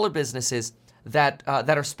smaller businesses that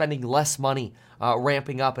are spending less money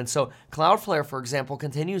ramping up. And so Cloudflare, for example,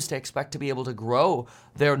 continues to expect to be able to grow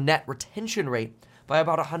their net retention rate by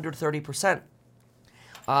about 130%.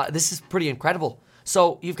 This is pretty incredible.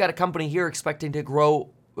 So you've got a company here expecting to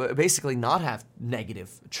grow, basically not have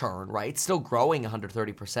negative churn, right? Still growing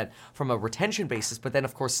 130% from a retention basis, but then,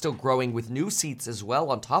 of course, still growing with new seats as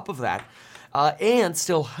well on top of that, and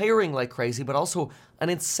still hiring like crazy, but also an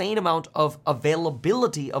insane amount of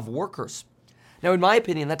availability of workers. Now, in my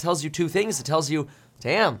opinion, that tells you two things. It tells you,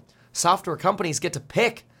 damn, software companies get to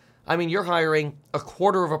pick. I mean, you're hiring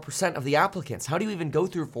 0.25% of the applicants. How do you even go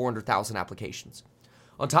through 400,000 applications?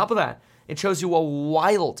 On top of that, it shows you a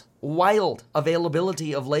wild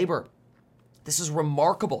availability of labor. This is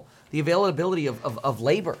remarkable. The availability of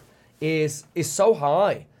labor is so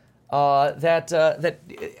high that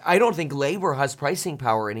I don't think labor has pricing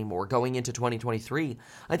power anymore going into 2023.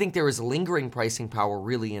 I think there is lingering pricing power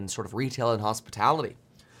really in sort of retail and hospitality.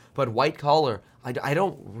 But white collar,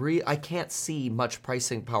 I can't see much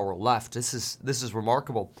pricing power left. This is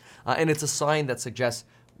remarkable. And it's a sign that suggests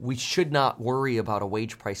we should not worry about a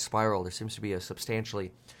wage price spiral. There seems to be a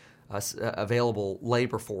substantially available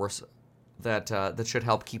labor force that should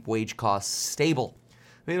help keep wage costs stable.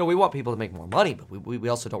 You know, we want people to make more money, but we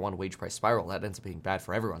also don't want a wage price spiral. That ends up being bad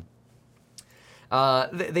for everyone.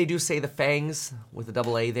 They do say the FANGs, with a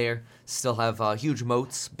double A there, still have huge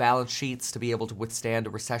moats, balance sheets to be able to withstand a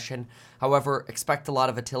recession. However, expect a lot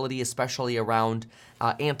of volatility, especially around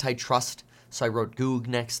antitrust. So I wrote Goog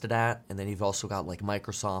next to that, and then you've also got like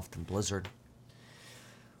Microsoft and Blizzard.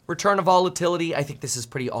 Return of volatility, I think this is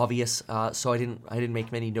pretty obvious. So I didn't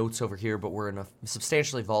make many notes over here, but we're in a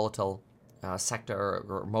substantially volatile sector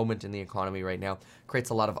or moment in the economy right now. Creates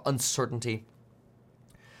a lot of uncertainty.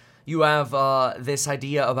 You have this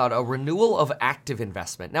idea about a renewal of active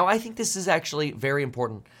investment. Now, I think this is actually very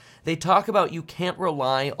important. They talk about you can't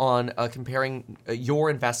rely on comparing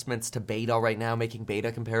your investments to beta right now, making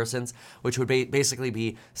beta comparisons, which would basically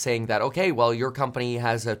be saying that, okay, well, your company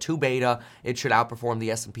has a 2 beta, it should outperform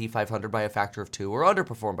the S&P 500 by a factor of 2 or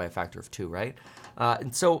underperform by a factor of 2, right?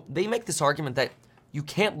 And so they make this argument that you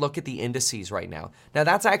can't look at the indices right now. Now,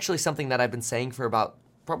 that's actually something that I've been saying for about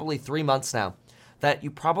probably 3 months now, that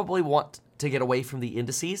you probably want to get away from the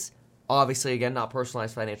indices. Obviously, again, not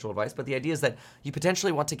personalized financial advice, but the idea is that you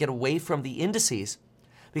potentially want to get away from the indices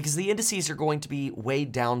because the indices are going to be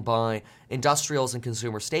weighed down by industrials and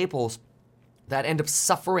consumer staples that end up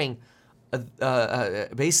suffering,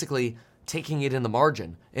 basically taking it in the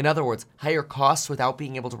margin. In other words, higher costs without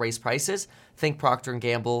being able to raise prices. Think Procter &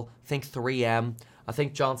 Gamble, think 3M,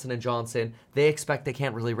 think Johnson & Johnson. They expect they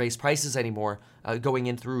can't really raise prices anymore going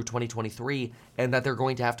in through 2023, and that they're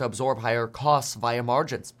going to have to absorb higher costs via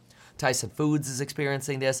margins. Tyson Foods is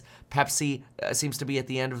experiencing this. Pepsi seems to be at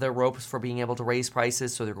the end of their ropes for being able to raise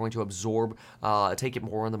prices, so they're going to absorb, take it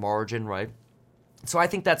more on the margin, right? So I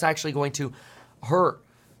think that's actually going to hurt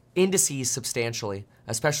indices substantially,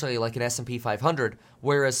 especially like an S&P 500,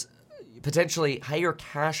 whereas potentially higher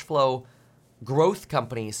cash flow growth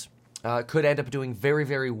companies could end up doing very,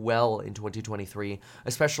 very well in 2023,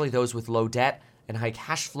 especially those with low debt and high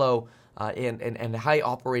cash flow and high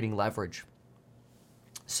operating leverage.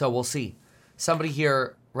 So we'll see. Somebody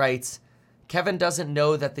here writes, Kevin doesn't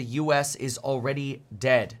know that the U.S. is already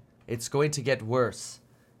dead. It's going to get worse.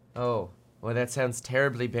 Oh, well, that sounds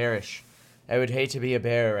terribly bearish. I would hate to be a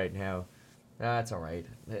bear right now. That's all right.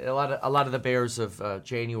 A lot of the bears of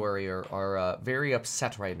January are very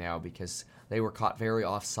upset right now because they were caught very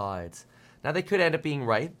offsides. Now, they could end up being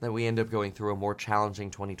right, that we end up going through a more challenging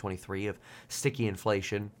 2023 of sticky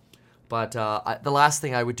inflation. But the last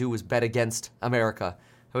thing I would do was bet against America.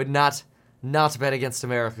 I would not bet against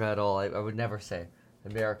America at all. I would never say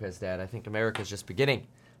America is dead. I think America is just beginning.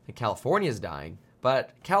 I think California is dying.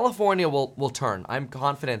 But California will turn. I'm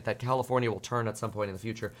confident that California will turn at some point in the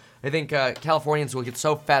future. I think Californians will get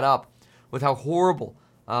so fed up with how horrible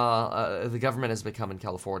the government has become in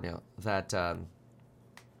California that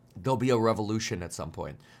there'll be a revolution at some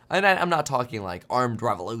point. And I'm not talking like armed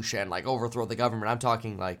revolution, like overthrow the government. I'm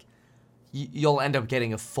talking like you'll end up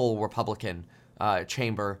getting a full Republican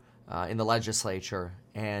chamber in the legislature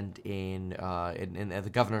and in the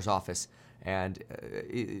governor's office. And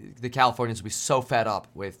the Californians will be so fed up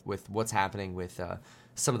with what's happening with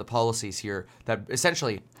some of the policies here that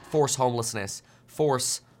essentially force homelessness,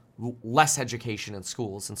 force less education in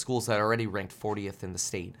schools that are already ranked 40th in the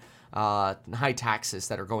state, high taxes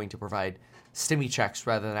that are going to provide stimmy checks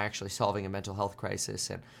rather than actually solving a mental health crisis.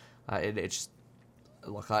 And it's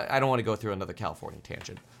look, I don't want to go through another California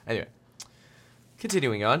tangent. Anyway,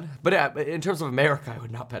 continuing on. But in terms of America, I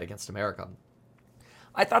would not bet against America.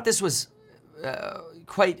 I thought this was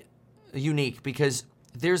quite unique because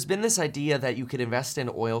there's been this idea that you could invest in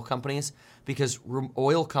oil companies because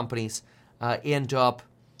oil companies end up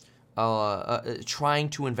trying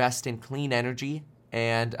to invest in clean energy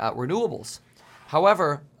and renewables.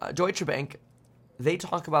 However, Deutsche Bank, they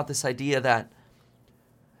talk about this idea that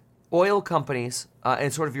oil companies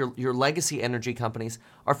and sort of your legacy energy companies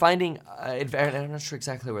are finding, I'm not sure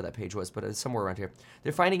exactly where that page was, but it's somewhere around here.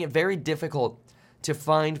 They're finding it very difficult to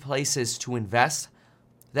find places to invest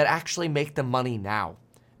that actually make them money now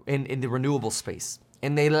in the renewable space.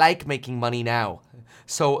 And they like making money now.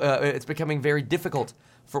 So it's becoming very difficult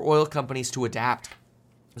for oil companies to adapt.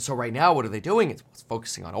 So right now, what are they doing? It's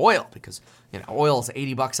focusing on oil because, oil is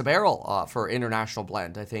 $80 a barrel for international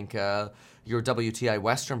blend. I think your WTI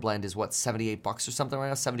Western blend is $78 or something right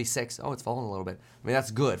now, 76. Oh, it's fallen a little bit. I mean,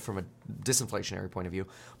 that's good from a disinflationary point of view.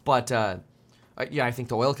 But I think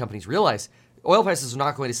the oil companies realize oil prices are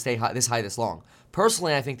not going to stay this high this long.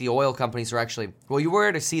 Personally, I think the oil companies are actually, you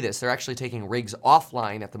were to see this, they're actually taking rigs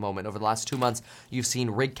offline at the moment. Over the last 2 months, you've seen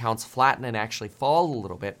rig counts flatten and actually fall a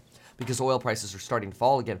little bit because oil prices are starting to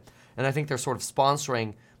fall again. And I think they're sort of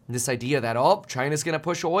sponsoring this idea that, China's going to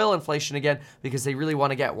push oil inflation again because they really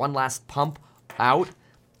want to get one last pump out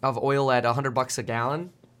of oil at $100 a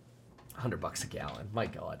gallon. $100 a gallon, my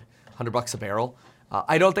God. $100 a barrel.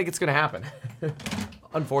 I don't think it's going to happen,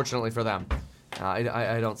 unfortunately for them.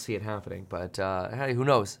 I don't see it happening, but hey, who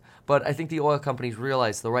knows? But I think the oil companies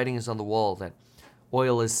realize the writing is on the wall that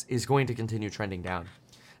oil is going to continue trending down.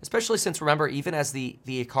 Especially since, remember, even as the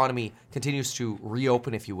economy continues to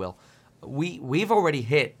reopen, if you will, we've already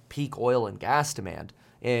hit peak oil and gas demand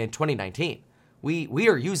in 2019. We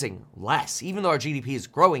are using less. Even though our GDP is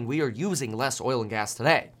growing, we are using less oil and gas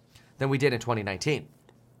today than we did in 2019.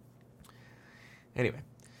 Anyway.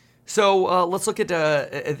 So let's look at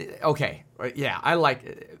okay, yeah, I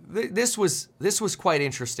like this was quite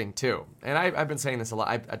interesting too, and I've been saying this a lot.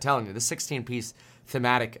 I'm telling you, the 16-piece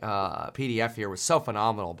thematic PDF here was so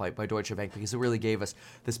phenomenal by Deutsche Bank because it really gave us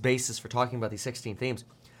this basis for talking about these 16 themes.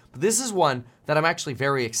 But this is one that I'm actually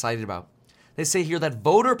very excited about. They say here that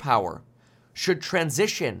voter power should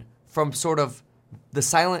transition from sort of the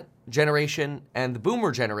silent generation and the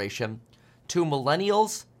boomer generation to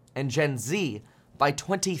millennials and Gen Z by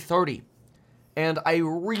 2030. And I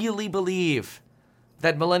really believe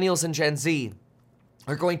that millennials and Gen Z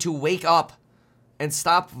are going to wake up and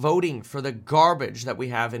stop voting for the garbage that we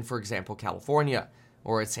have in, for example, California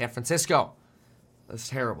or in San Francisco. That's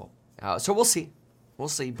terrible. So we'll see. We'll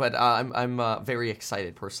see. But I'm very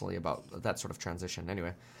excited personally about that sort of transition.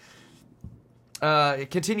 Anyway.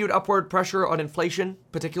 Continued upward pressure on inflation,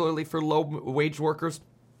 particularly for low-wage workers.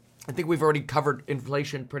 I think we've already covered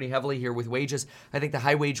inflation pretty heavily here with wages. I think the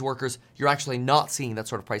high-wage workers, you're actually not seeing that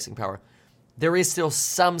sort of pricing power. There is still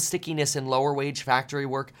some stickiness in lower-wage factory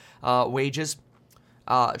work wages.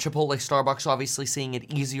 Chipotle, Starbucks, obviously seeing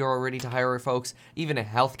it easier already to hire folks. Even in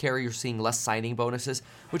healthcare, you're seeing less signing bonuses,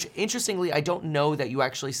 which, interestingly, I don't know that you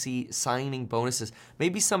actually see signing bonuses.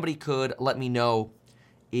 Maybe somebody could let me know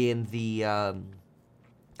in the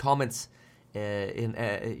comments at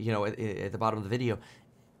the bottom of the video.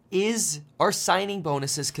 Are signing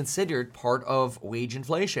bonuses considered part of wage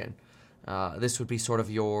inflation? This would be sort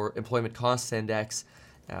of your employment cost index.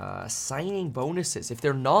 Signing bonuses. If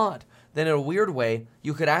they're not, then in a weird way,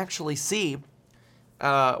 you could actually see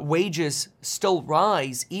wages still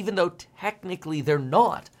rise, even though technically they're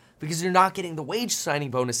not, because you're not getting the wage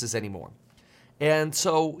signing bonuses anymore. And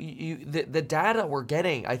so the data we're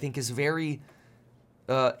getting, I think, is very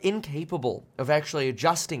incapable of actually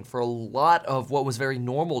adjusting for a lot of what was very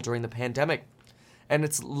normal during the pandemic. And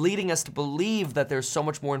it's leading us to believe that there's so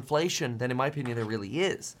much more inflation than, in my opinion, there really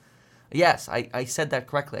is. Yes, I said that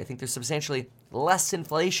correctly. I think there's substantially less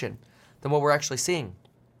inflation than what we're actually seeing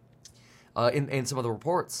in some of the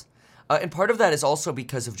reports. And part of that is also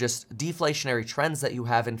because of just deflationary trends that you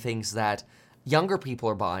have in things that younger people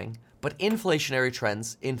are buying, but inflationary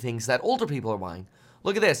trends in things that older people are buying.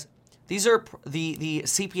 Look at this. These are the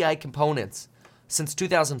CPI components since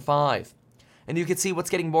 2005. And you can see what's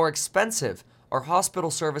getting more expensive are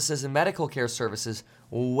hospital services and medical care services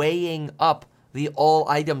weighing up the all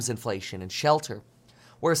items inflation and shelter.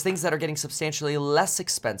 Whereas things that are getting substantially less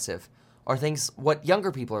expensive are things what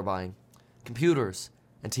younger people are buying. Computers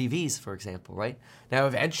and TVs, for example, right? Now,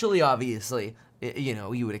 eventually, obviously,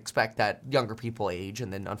 you would expect that younger people age,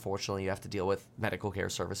 and then unfortunately you have to deal with medical care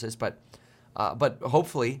services. But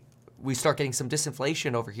hopefully we start getting some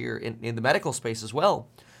disinflation over here in the medical space as well,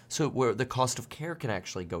 so where the cost of care can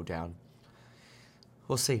actually go down.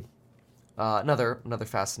 We'll see. Another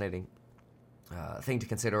fascinating thing to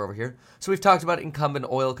consider over here. So we've talked about incumbent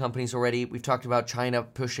oil companies already. We've talked about China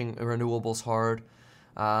pushing renewables hard.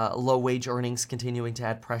 Low wage earnings continuing to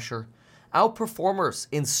add pressure. Outperformers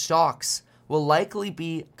in stocks will likely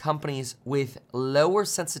be companies with lower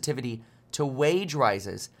sensitivity to wage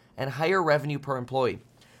rises and higher revenue per employee.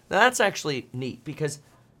 Now that's actually neat because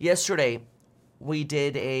yesterday we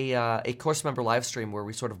did a course member live stream where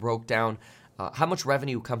we sort of broke down how much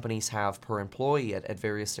revenue companies have per employee at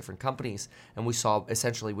various different companies, and we saw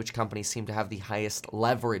essentially which companies seem to have the highest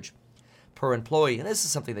leverage per employee, and this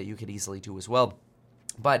is something that you could easily do as well.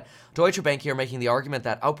 But Deutsche Bank here making the argument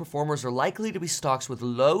that outperformers are likely to be stocks with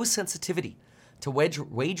low sensitivity to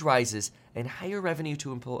wage rises and higher revenue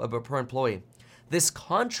per employee. This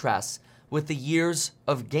contrasts with the years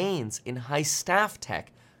of gains in high staff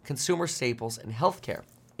tech, consumer staples, and healthcare.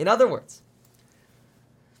 In other words,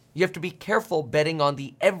 you have to be careful betting on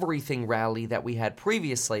the everything rally that we had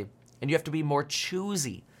previously, and you have to be more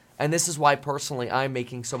choosy. And this is why personally I'm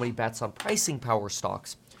making so many bets on pricing power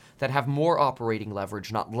stocks that have more operating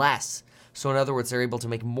leverage, not less. So in other words, they're able to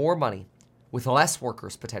make more money with less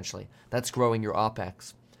workers potentially. That's growing your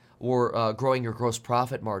OPEX or growing your gross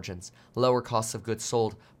profit margins, lower costs of goods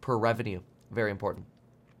sold per revenue. Very important.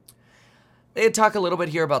 They talk a little bit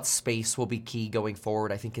here about space will be key going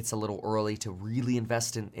forward. I think it's a little early to really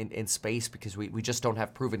invest in space because we just don't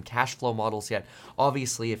have proven cash flow models yet.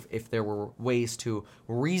 Obviously, if there were ways to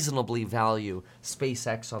reasonably value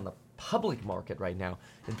SpaceX on the public market right now,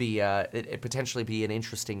 it'd potentially be an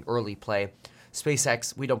interesting early play.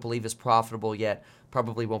 SpaceX, we don't believe is profitable yet,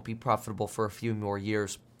 probably won't be profitable for a few more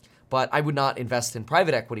years. But I would not invest in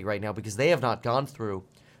private equity right now because they have not gone through,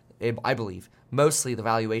 I believe, mostly the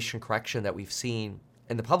valuation correction that we've seen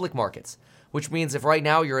in the public markets, which means if right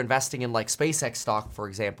now you're investing in like SpaceX stock, for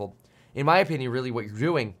example, in my opinion, really what you're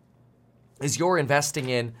doing is you're investing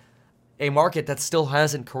in a market that still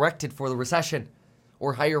hasn't corrected for the recession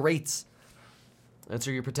or higher rates. And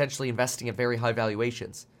so you're potentially investing at very high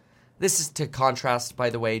valuations. This is to contrast, by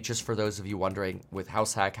the way, just for those of you wondering, with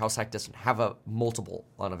HouseHack. HouseHack doesn't have a multiple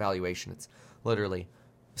on a valuation. It's literally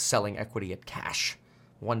selling equity at cash,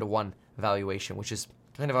 1-to-1 valuation, which is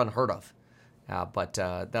kind of unheard of. But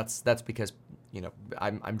that's because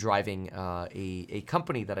I'm driving a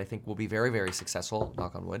company that I think will be very, very successful.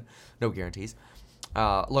 Knock on wood, no guarantees.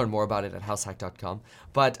 Learn more about it at househack.com.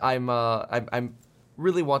 But I'm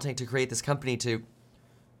really wanting to create this company to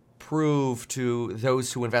prove to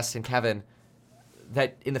those who invest in Kevin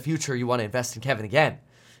that in the future you want to invest in Kevin again,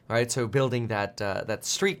 right? So building that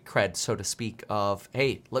street cred, so to speak, of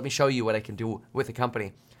hey, let me show you what I can do with the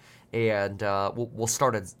company, and we'll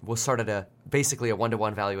start at a basically a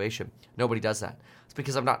 1-to-1 valuation. Nobody does that. It's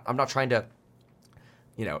because I'm not trying to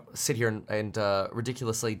sit here and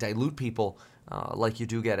ridiculously dilute people like you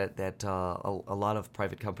do get at a lot of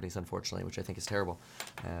private companies, unfortunately, which I think is terrible.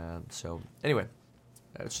 So anyway,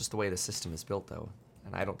 it's just the way the system is built, though,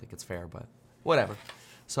 and I don't think it's fair, but whatever.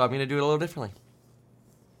 So I'm going to do it a little differently.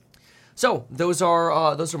 So those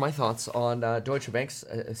are my thoughts on Deutsche Bank's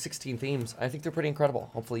 16 themes. I think they're pretty incredible.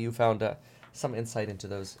 Hopefully you found some insight into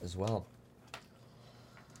those as well.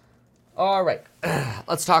 All right,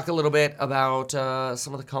 let's talk a little bit about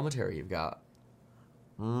some of the commentary you've got.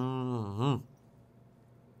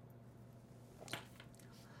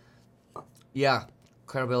 Yeah,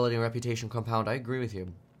 credibility and reputation compound. I agree with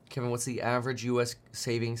you. Kevin, what's the average U.S.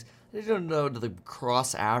 savings? I don't know the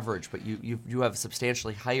cross average, but you have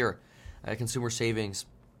substantially higher consumer savings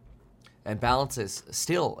and balances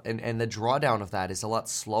still, and the drawdown of that is a lot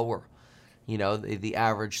slower. The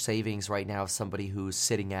average savings right now of somebody who's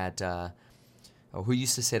sitting at, who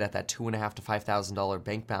used to sit at that $2,500 to $5,000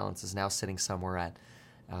 bank balance is now sitting somewhere at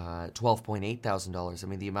 $12,800. I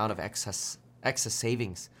mean, the amount of excess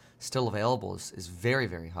savings still available is very,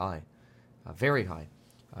 very high, very high,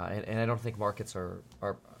 and I don't think markets are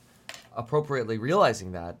appropriately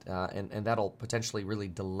realizing that, and that'll potentially really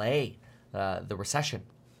delay the recession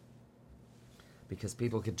because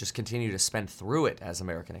people could just continue to spend through it, as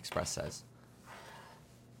American Express says.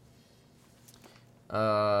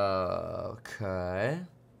 Okay.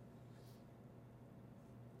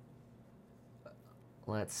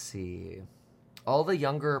 Let's see. All the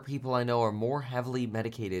younger people I know are more heavily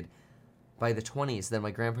medicated by the 20s than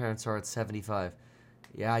my grandparents are at 75.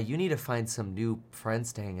 Yeah, you need to find some new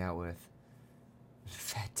friends to hang out with.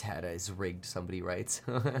 Fat data is rigged, somebody writes.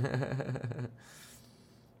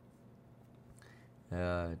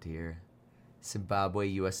 Oh, dear. Zimbabwe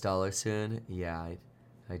US dollar soon? Yeah,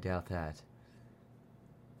 I doubt that.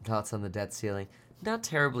 Thoughts on the debt ceiling? Not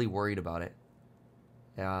terribly worried about it.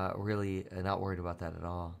 Really not worried about that at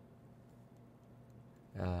all.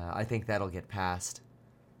 I think that'll get passed.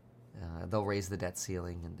 They'll raise the debt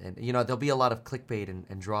ceiling, and there'll be a lot of clickbait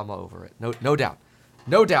and drama over it. No doubt.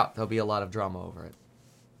 No doubt there'll be a lot of drama over it.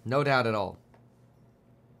 No doubt at all.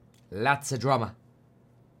 Lots of drama.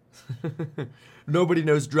 Nobody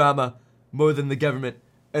knows drama more than the government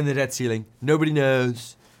and the debt ceiling. Nobody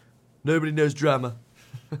knows. Nobody knows drama.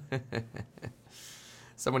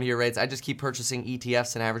 Someone here writes, I just keep purchasing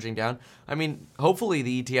ETFs and averaging down. I mean, hopefully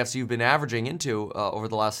the ETFs you've been averaging into over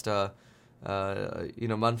the last month,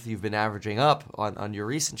 you've been averaging up on your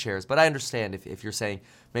recent shares. But I understand if you're saying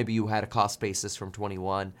maybe you had a cost basis from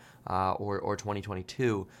 21 or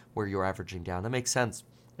 2022 where you're averaging down. That makes sense.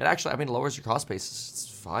 It actually, lowers your cost basis. It's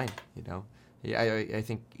fine, Yeah, I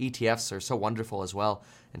think ETFs are so wonderful as well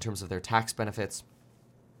in terms of their tax benefits.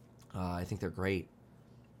 I think they're great.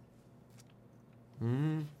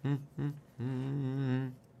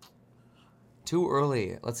 Too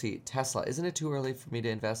early. Let's see. Tesla. Isn't it too early for me to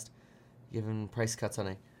invest given price cuts on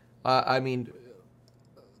it? I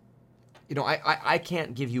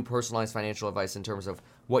can't give you personalized financial advice in terms of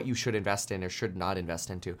what you should invest in or should not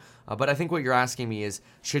invest into. But I think what you're asking me is,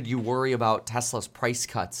 should you worry about Tesla's price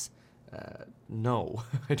cuts? No,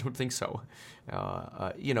 I don't think so.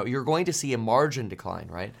 You're going to see a margin decline,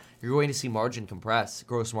 right? You're going to see margin compress,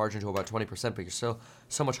 gross margin to about 20%, but you're still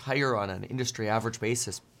so much higher on an industry average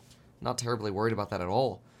basis. Not terribly worried about that at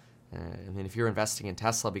all. If you're investing in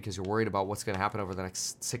Tesla because you're worried about what's going to happen over the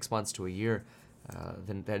next 6 months to a year,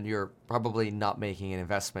 then you're probably not making an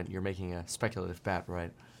investment. You're making a speculative bet,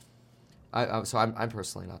 right? So I'm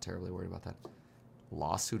personally not terribly worried about that.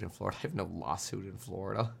 Lawsuit in Florida? I have no lawsuit in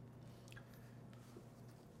Florida.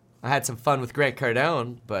 I had some fun with Grant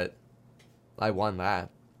Cardone, but I won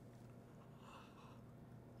that.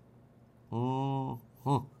 Well,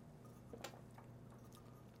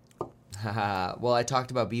 I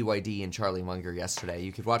talked about BYD and Charlie Munger yesterday.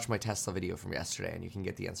 You could watch my Tesla video from yesterday, and you can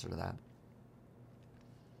get the answer to that.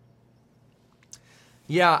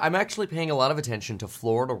 Yeah, I'm actually paying a lot of attention to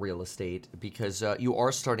Florida real estate because you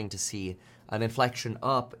are starting to see an inflection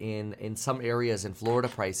up in some areas in Florida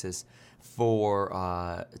prices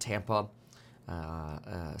for Tampa,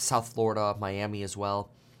 South Florida, Miami as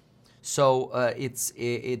well. So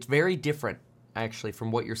it's very different actually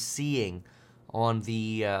from what you're seeing on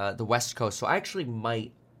the West Coast. So I actually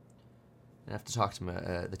might have to talk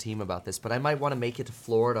to the team about this, but I might want to make it to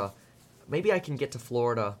Florida. Maybe I can get to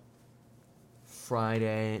Florida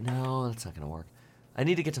Friday. No, that's not going to work. I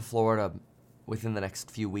need to get to Florida within the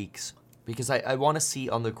next few weeks because I want to see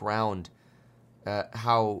on the ground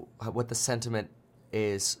what the sentiment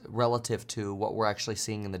is relative to what we're actually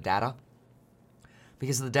seeing in the data.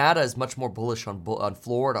 Because the data is much more bullish on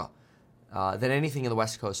Florida than anything in the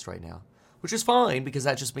West Coast right now, which is fine because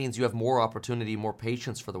that just means you have more opportunity, more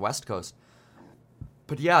patience for the West Coast.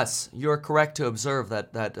 But yes, you're correct to observe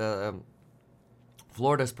that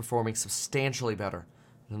Florida is performing substantially better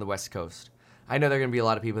than the West Coast. I know there are going to be a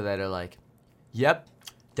lot of people that are like, yep,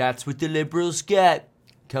 that's what the liberals get.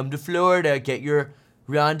 Come to Florida, get your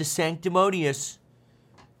Ron DeSanctimonious.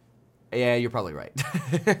 Yeah, you're probably right.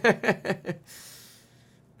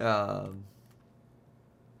 But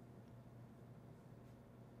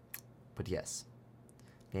yes,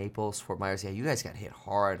 Naples, Fort Myers. Yeah, you guys got hit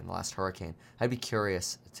hard in the last hurricane. I'd be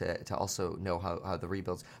curious to also know how the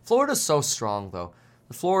rebuilds. Florida's so strong, though.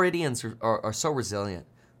 The Floridians are so resilient.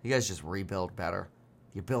 You guys just rebuild better.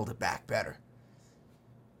 You build it back better.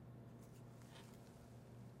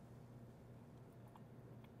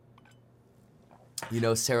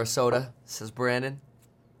 Sarasota, says Brandon.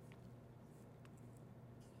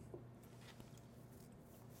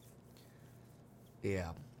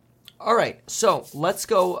 Yeah. All right, so let's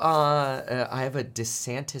go. I have a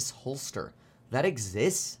DeSantis holster. That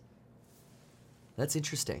exists? That's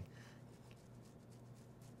interesting.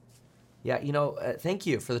 Yeah, thank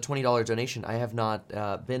you for the $20 donation. I have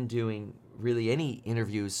not been doing really any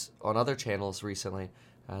interviews on other channels recently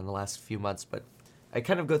in the last few months, but I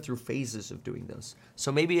kind of go through phases of doing those.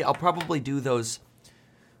 So maybe I'll probably do those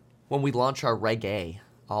when we launch our Reg A.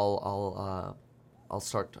 I'll I'll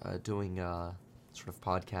start doing sort of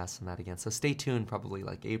podcasts and that again. So stay tuned, probably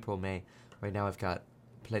like April, May. Right now I've got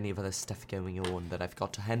plenty of other stuff going on that I've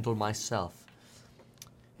got to handle myself.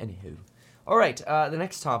 Anywho. All right, the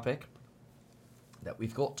next topic that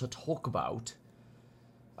we've got to talk about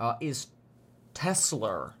is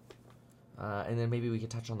Tesla. And then maybe we could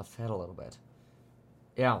touch on the Fed a little bit.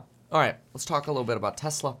 Yeah. All right, let's talk a little bit about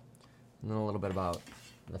Tesla and then a little bit about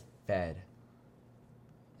the Fed.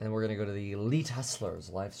 And then we're going to go to the Elite Hustlers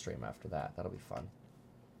live stream after that. That'll be fun.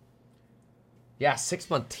 Yeah,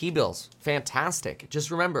 6-month T-bills. Fantastic. Just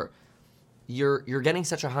remember, you're getting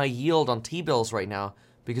such a high yield on T-bills right now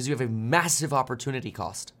because you have a massive opportunity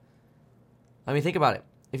cost. I mean, think about it.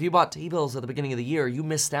 If you bought T-bills at the beginning of the year, you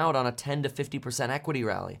missed out on a 10 to 50% equity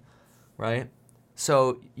rally, right?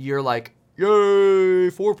 So you're like, yay,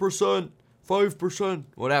 4%, 5%,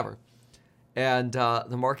 whatever. And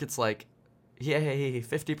the market's like, yay,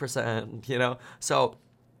 50%, you know? So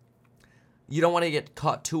you don't want to get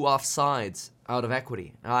caught too offsides out of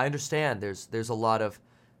equity. Now, I understand there's a lot of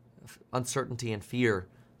uncertainty and fear,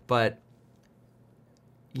 but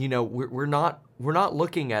you know, we're not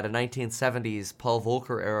looking at a 1970s Paul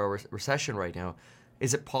Volcker era recession right now.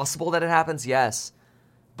 Is it possible that it happens? Yes.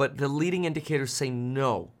 But the leading indicators say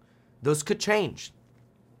no. Those could change.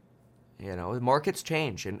 You know, the markets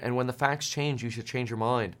change, and when the facts change, you should change your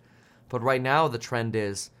mind. But right now, the trend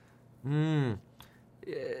is, yeah,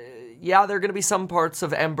 there are going to be some parts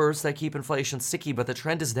of embers that keep inflation sticky, but the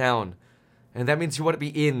trend is down. And that means you want to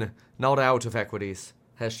be in, not out of equities.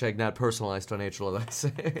 Hashtag not personalized financial advice.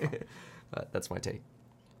 That's my take.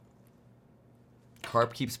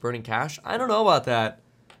 Carp keeps burning cash? I don't know about that.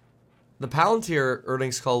 The Palantir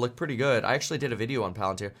earnings call looked pretty good. I actually did a video on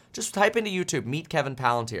Palantir. Just type into YouTube, meet Kevin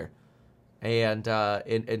Palantir. And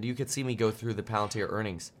you could see me go through the Palantir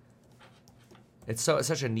earnings. It's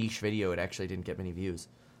such a niche video, it actually didn't get many views.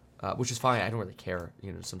 Which is fine, I don't really care.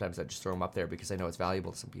 You know, sometimes I just throw them up there because I know it's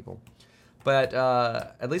valuable to some people. But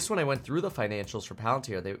at least when I went through the financials for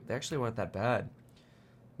Palantir, they actually weren't that bad.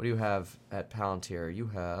 What do you have at Palantir? You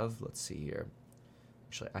have, let's see here.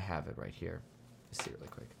 Actually, I have it right here. Let's see really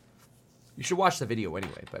quick. You should watch the video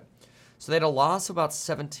anyway. But so they had a loss of about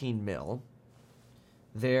 17 mil.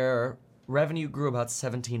 Their revenue grew about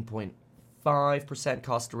 17.5%.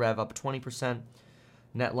 Cost to rev up 20%.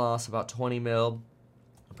 Net loss about 20 mil.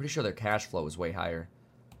 I'm pretty sure their cash flow was way higher.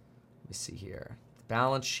 Let me see here.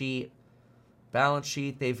 Balance sheet,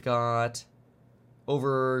 they've got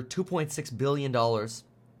over $2.6 billion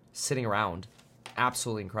sitting around.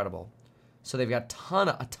 Absolutely incredible. So they've got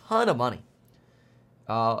a ton of money.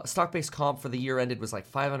 Stock-based comp for the year ended was like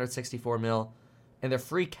 564 mil, and their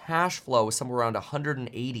free cash flow was somewhere around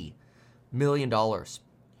 $180 million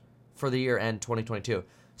for the year end 2022.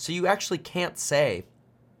 So you actually can't say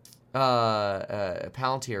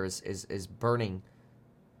Palantir is burning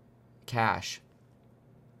cash.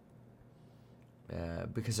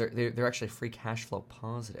 Because they're actually free cash flow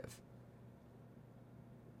positive.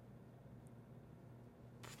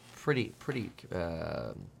 Pretty free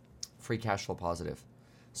cash flow positive.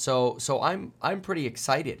 So I'm pretty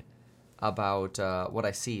excited about what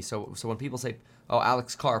I see. So when people say, "Oh,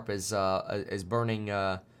 Alex Karp is burning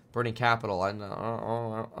capital," I don't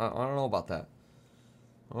know about that.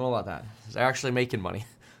 I don't know about that. They're actually making money.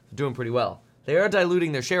 They're doing pretty well. They are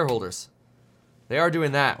diluting their shareholders. They are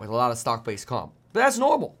doing that with a lot of stock-based comp. But that's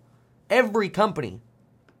normal. Every company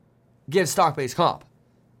gives stock-based comp.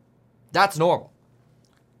 That's normal.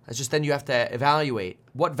 It's just then you have to evaluate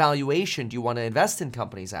what valuation do you want to invest in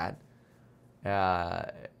companies at,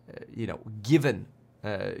 given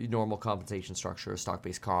normal compensation structure,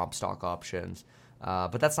 stock-based comp, stock options.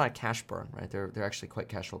 But that's not cash burn, right? They're actually quite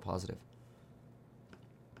cash flow positive.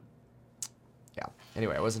 Yeah.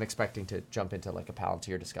 Anyway, I wasn't expecting to jump into like a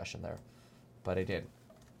Palantir discussion there, but I did.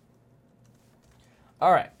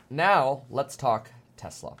 All right, now let's talk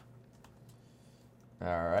Tesla.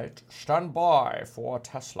 All right, stand by for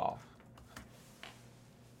Tesla.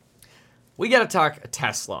 We got to talk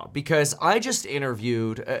Tesla because I just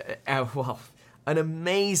interviewed, an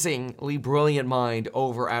amazingly brilliant mind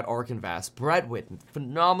over at ARK Invest, Brett Whitten,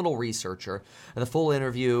 phenomenal researcher. And the full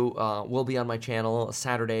interview will be on my channel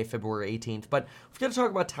Saturday, February 18th. But we're going to talk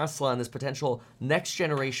about Tesla and this potential next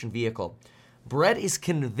generation vehicle. Brett is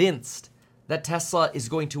convinced that Tesla is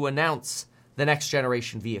going to announce the next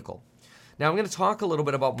generation vehicle. Now, I'm going to talk a little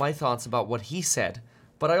bit about my thoughts about what he said,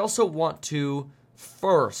 but I also want to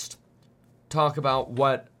first talk about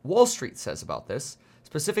what Wall Street says about this,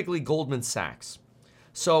 specifically Goldman Sachs.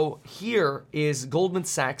 So here is Goldman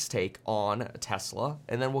Sachs' take on Tesla,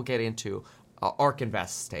 and then we'll get into ARK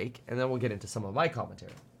Invest's take, and then we'll get into some of my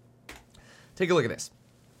commentary. Take a look at this.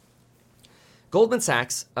 Goldman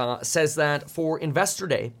Sachs says that for Investor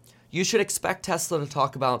Day, you should expect Tesla to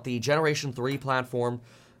talk about the Generation 3 platform,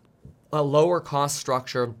 a lower cost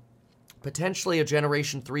structure, potentially a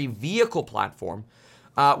Generation 3 vehicle platform,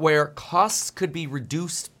 where costs could be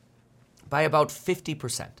reduced by about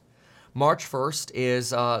 50%. March 1st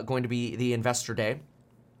is going to be the Investor Day,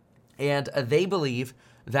 and they believe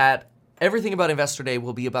that everything about Investor Day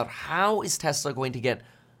will be about how is Tesla going to get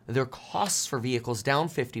their costs for vehicles down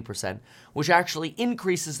 50%, which actually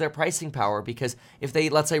increases their pricing power, because if they,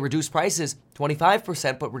 let's say, reduce prices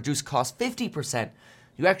 25% but reduce costs 50%,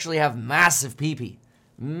 you actually have massive PP,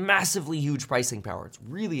 massively huge pricing power. It's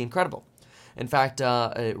really incredible. In fact,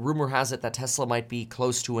 rumor has it that Tesla might be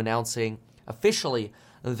close to announcing officially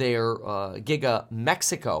their Giga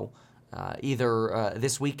Mexico, either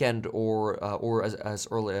this weekend or as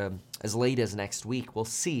early as late as next week. We'll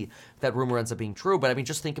see if that rumor ends up being true. But I mean,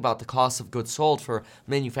 just think about the cost of goods sold for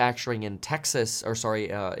manufacturing in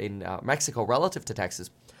Mexico relative to Texas.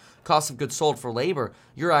 Cost of goods sold for labor,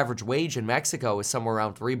 your average wage in Mexico is somewhere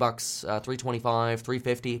around $3, $3.25,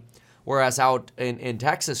 $3.50, whereas out in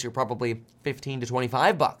Texas you're probably $15 to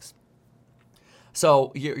 $25.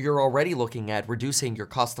 So you're already looking at reducing your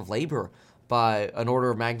cost of labor by an order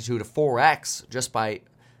of magnitude of 4x just by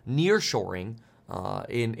nearshoring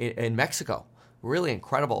in Mexico. Really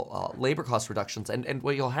incredible labor cost reductions. And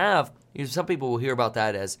what you'll have, some people will hear about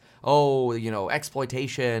that as,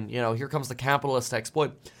 exploitation, here comes the capitalist to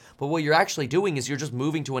exploit. But what you're actually doing is you're just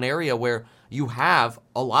moving to an area where you have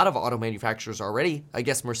a lot of auto manufacturers already. I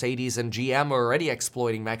guess Mercedes and GM are already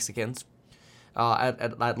exploiting Mexicans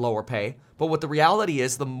at lower pay. But what the reality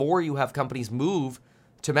is, the more you have companies move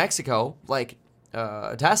to Mexico, like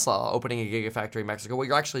Tesla opening a Gigafactory in Mexico, what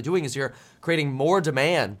you're actually doing is you're creating more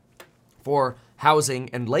demand for housing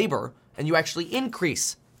and labor, and you actually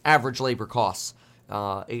increase average labor costs.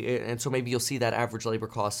 And so maybe you'll see that average labor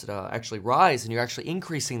cost actually rise, and you're actually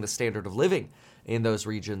increasing the standard of living in those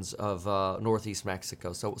regions of northeast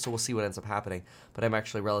Mexico. So we'll see what ends up happening. But I'm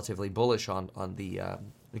actually relatively bullish on the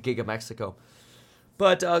Giga Mexico.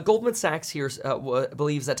 But Goldman Sachs here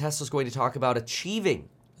believes that Tesla's going to talk about achieving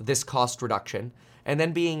this cost reduction and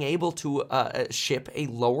then being able to ship a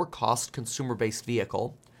lower cost consumer-based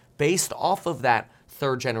vehicle based off of that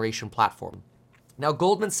third generation platform. Now,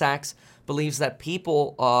 Goldman Sachs believes that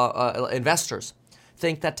investors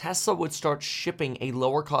think that Tesla would start shipping a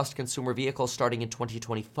lower cost consumer vehicle starting in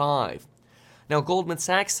 2025. Now, Goldman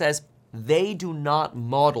Sachs says they do not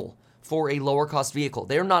model for a lower cost vehicle.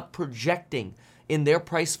 They're not projecting in their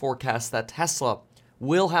price forecast that Tesla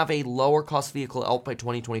will have a lower cost vehicle out by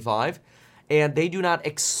 2025, and they do not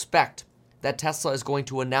expect that Tesla is going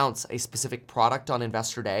to announce a specific product on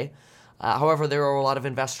Investor Day. However, there are a lot of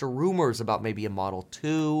investor rumors about maybe a Model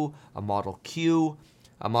 2, a Model Q.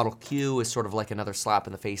 A Model Q is sort of like another slap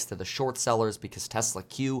in the face to the short sellers because Tesla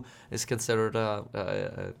Q is considered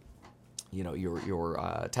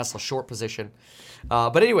your Tesla short position.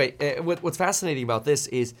 But anyway, what's fascinating about this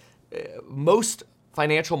is most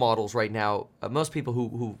financial models right now, most people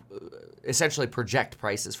who essentially project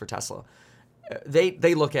prices for Tesla,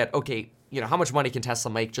 they look at, okay, how much money can Tesla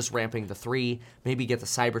make just ramping the 3, maybe get the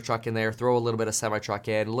Cybertruck in there, throw a little bit of semi-truck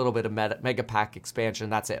in, a little bit of Megapack expansion,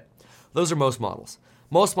 that's it. Those are most models.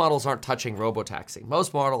 Most models aren't touching robotaxi.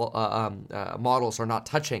 Most models are not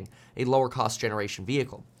touching a lower cost generation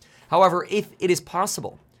vehicle. However, if it is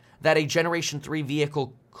possible that a Generation 3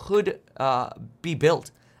 vehicle could be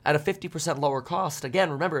built at a 50% lower cost, again,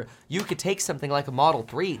 remember, you could take something like a Model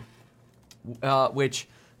 3, which,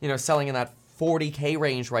 selling in that $40K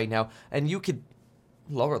range right now, and you could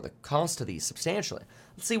lower the cost of these substantially.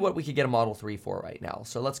 Let's see what we could get a Model 3 for right now.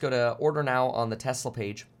 So let's go to order now on the Tesla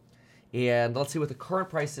page, and let's see what the current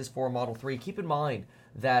price is for a Model 3. Keep in mind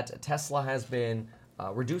that Tesla has been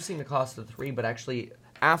reducing the cost of the 3, but actually,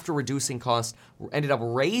 after reducing cost, ended up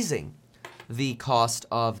raising the cost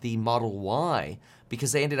of the Model Y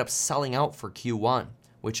because they ended up selling out for Q1,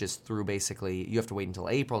 which is through basically, you have to wait until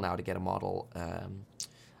April now to get a Model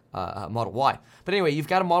Y. But anyway, you've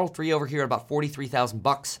got a Model 3 over here at about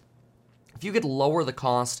 $43,000. If you could lower the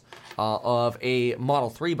cost of a Model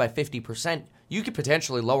 3 by 50%, you could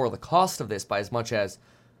potentially lower the cost of this by as much as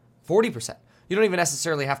 40%. You don't even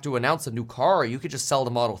necessarily have to announce a new car. You could just sell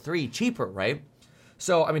the Model 3 cheaper, right?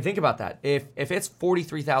 So, I mean, think about that. If it's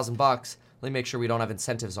 $43,000, let me make sure we don't have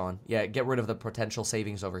incentives on. Yeah, get rid of the potential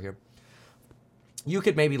savings over here. You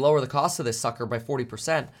could maybe lower the cost of this sucker by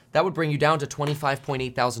 40%. That would bring you down to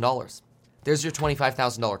 $25,800. There's your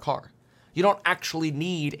 $25,000 car. You don't actually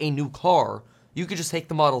need a new car. You could just take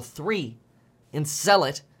the Model 3 and sell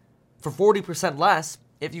it for 40% less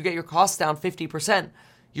if you get your costs down 50%,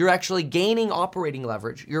 you're actually gaining operating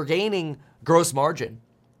leverage. You're gaining gross margin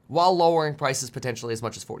while lowering prices potentially as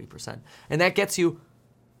much as 40%. And that gets you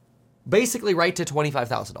basically right to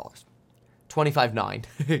 $25,000.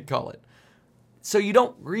 25.9, call it. So you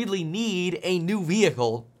don't really need a new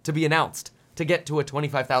vehicle to be announced to get to a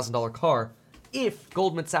 $25,000 car if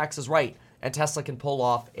Goldman Sachs is right and Tesla can pull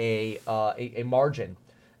off a margin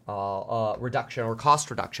reduction or cost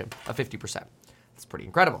reduction of 50%. That's pretty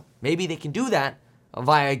incredible. Maybe they can do that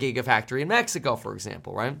via a gigafactory in Mexico, for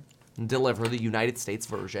example, right? And deliver the United States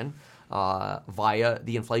version via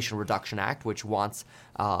the Inflation Reduction Act, which wants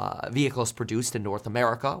vehicles produced in North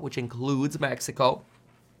America, which includes Mexico.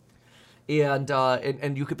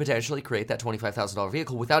 And you could potentially create that $25,000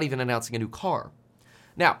 vehicle without even announcing a new car.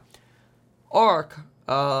 Now, ARK,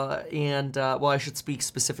 I should speak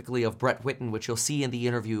specifically of Brett Whitten, which you'll see in the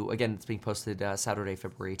interview. Again, it's being posted Saturday,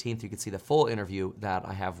 February 18th. You can see the full interview that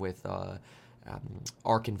I have with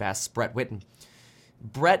ARK Invest's Brett Whitten.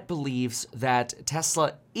 Brett believes that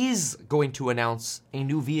Tesla is going to announce a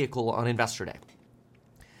new vehicle on Investor Day.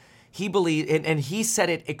 He believes, and he said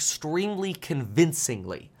it extremely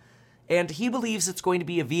convincingly, and he believes it's going to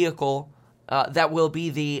be a vehicle that will be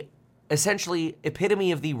the essentially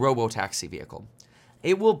epitome of the robotaxi vehicle.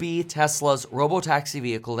 It will be Tesla's robotaxi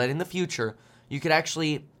vehicle that in the future you could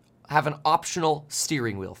actually have an optional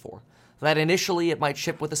steering wheel for. That initially it might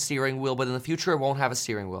ship with a steering wheel, but in the future it won't have a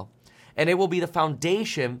steering wheel. And it will be the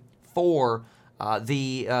foundation for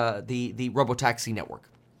the robotaxi network.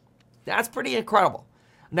 That's pretty incredible.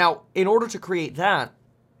 Now, in order to create that,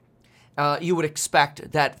 you would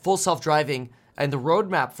expect that full self-driving and the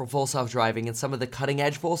roadmap for full self-driving and some of the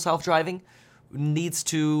cutting-edge full self-driving needs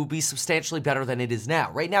to be substantially better than it is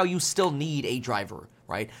now. Right now, you still need a driver,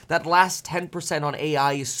 right? That last 10% on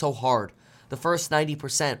AI is so hard. The first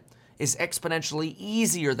 90% is exponentially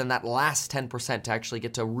easier than that last 10% to actually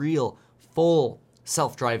get to real, full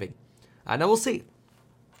self-driving. Now we'll see.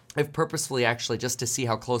 I've purposefully actually, just to see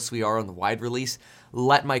how close we are on the wide release,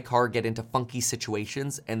 let my car get into funky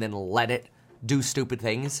situations and then let it do stupid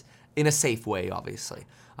things in a safe way, obviously.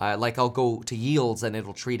 Like I'll go to yields and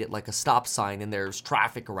it'll treat it like a stop sign and there's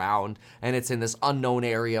traffic around and it's in this unknown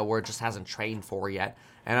area where it just hasn't trained for yet.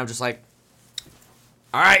 And I'm just like,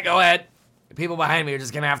 all right, go ahead. The people behind me are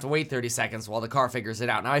just going to have to wait 30 seconds while the car figures it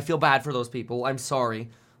out. Now, I feel bad for those people. I'm sorry.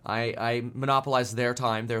 I monopolized their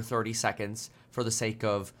time, their 30 seconds, for the sake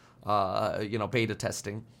of, beta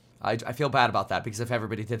testing. I feel bad about that because if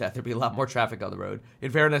everybody did that, there'd be a lot more traffic on the road.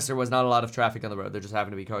 In fairness, there was not a lot of traffic on the road. There just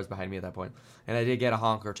happened to be cars behind me at that point. And I did get a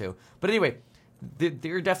honk or two. But anyway,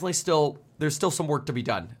 there's still some work to be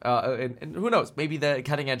done. And who knows, maybe the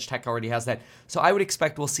cutting edge tech already has that. So I would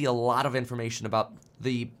expect we'll see a lot of information about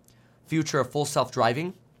the future of full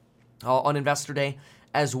self-driving on Investor Day,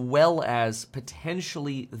 as well as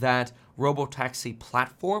potentially that robotaxi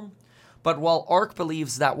platform. But while ARK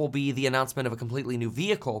believes that will be the announcement of a completely new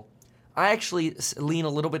vehicle, I actually lean a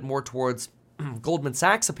little bit more towards Goldman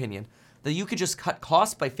Sachs' opinion that you could just cut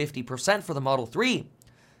costs by 50% for the Model 3.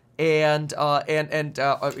 And Goldman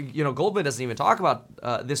doesn't even talk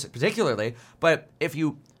about this particularly, but if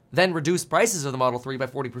you then reduce prices of the Model 3 by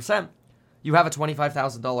 40%, you have a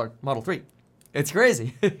 $25,000 Model 3. It's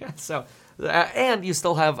crazy. So, and you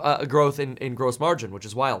still have a growth in gross margin, which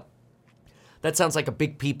is wild. That sounds like a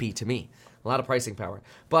big PP to me. A lot of pricing power.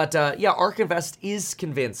 But ARK Invest is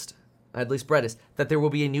convinced, at least Brett is, that there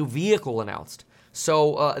will be a new vehicle announced.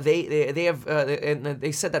 So they have and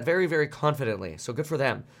they said that very, very confidently. So good for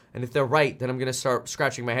them. And if they're right, then I'm going to start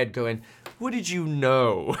scratching my head going, what did you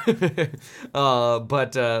know?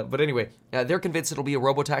 But anyway, they're convinced it'll be a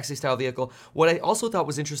robotaxi style vehicle. What I also thought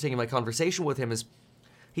was interesting in my conversation with him is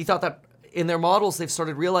he thought that in their models, they've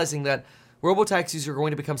started realizing that robotaxis are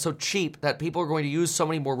going to become so cheap that people are going to use so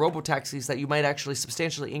many more robotaxis that you might actually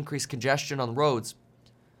substantially increase congestion on the roads,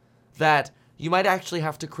 that you might actually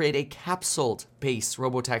have to create a capsuled-based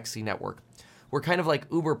robotaxi network, where kind of like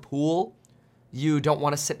Uber Pool, you don't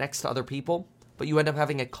want to sit next to other people, but you end up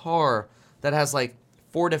having a car that has like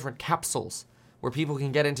 4 different capsules, where people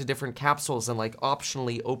can get into different capsules and like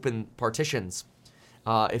optionally open partitions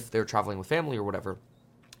if they're traveling with family or whatever.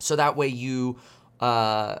 So that way you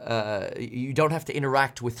don't have to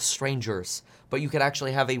interact with strangers, but you could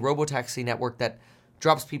actually have a robotaxi network that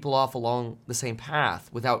drops people off along the same path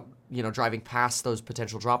without, driving past those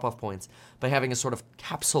potential drop-off points, by having a sort of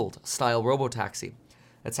capsuled style robotaxi.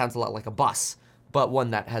 It sounds a lot like a bus, but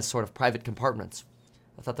one that has sort of private compartments.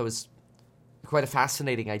 I thought that was quite a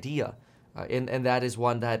fascinating idea, and that is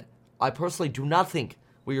one that I personally do not think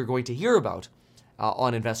we are going to hear about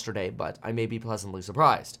on Investor Day, but I may be pleasantly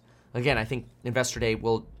surprised. Again, I think Investor Day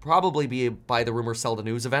will probably be a buy the rumor, sell the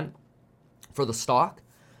news event for the stock.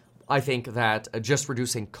 I think that just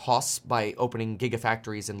reducing costs by opening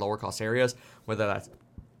gigafactories in lower cost areas, whether that's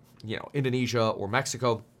Indonesia or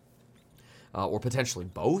Mexico, or potentially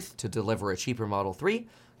both to deliver a cheaper Model 3,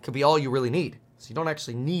 could be all you really need. So you don't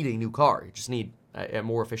actually need a new car. You just need a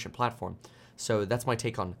more efficient platform. So that's my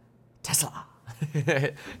take on Tesla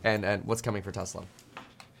and what's coming for Tesla.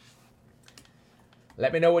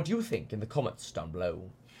 Let me know what you think in the comments down below.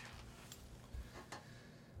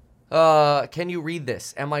 Can you read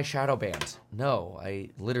this? Am I shadow banned? No, I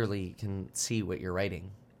literally can see what you're writing.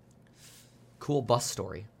 Cool bus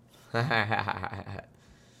story. I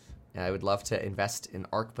would love to invest in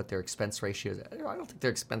ARK, but their expense ratio I don't think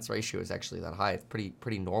their expense ratio is actually that high. It's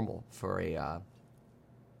pretty normal for a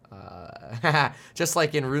just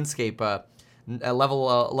like in RuneScape,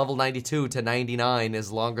 level 92 to 99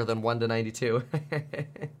 is longer than 1 to 92.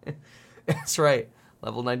 That's right.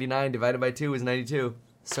 Level 99 divided by 2 is 92.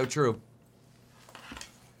 So true.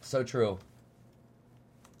 So true.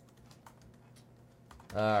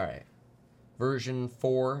 All right. Version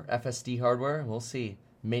 4 FSD hardware. We'll see.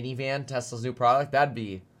 Minivan, Tesla's new product. That'd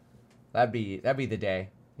be the day.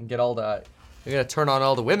 And get all the. You're gonna turn on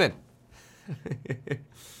all the women.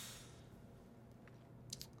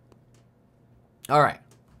 All right.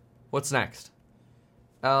 What's next?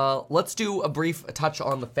 Let's do a brief touch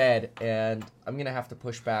on the Fed, and I'm gonna have to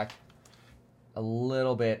push back a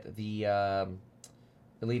little bit the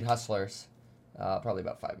elite hustlers, probably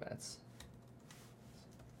about 5 minutes.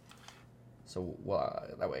 So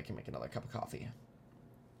that way I can make another cup of coffee.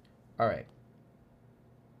 All right.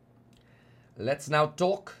 Let's now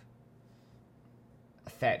talk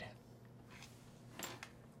Fed.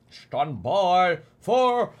 Stand by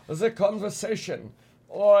for the conversation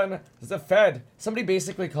on the Fed. Somebody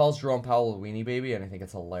basically calls Jerome Powell a weenie baby, and I think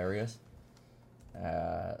it's hilarious.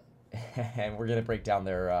 And we're gonna break down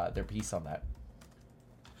their piece on that.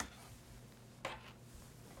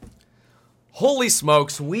 Holy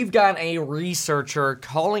smokes, we've got a researcher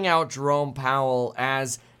calling out Jerome Powell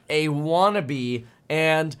as a wannabe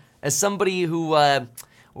and as somebody who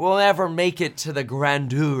will never make it to the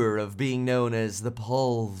grandeur of being known as the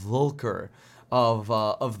Paul Volcker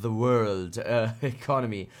of the world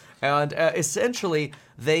economy. And essentially,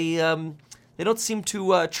 they don't seem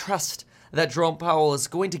to trust that Jerome Powell is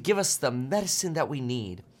going to give us the medicine that we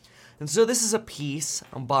need. And so this is a piece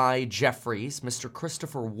by Jefferies, Mr.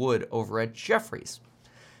 Christopher Wood over at Jefferies.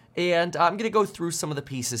 And I'm going to go through some of the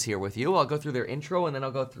pieces here with you. I'll go through their intro, and then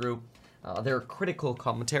I'll go through their critical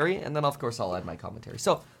commentary, and then, of course, I'll add my commentary.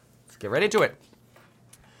 So let's get right into it.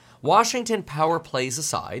 Washington power plays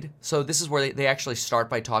aside. So this is where they actually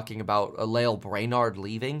start by talking about Lael Brainard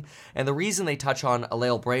leaving. And the reason they touch on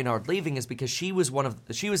Lael Brainard leaving is because she was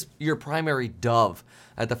your primary dove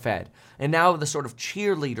at the Fed. And now the sort of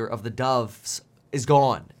cheerleader of the doves is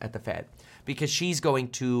gone at the Fed because she's going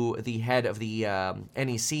to the head of the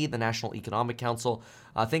NEC, the National Economic Council.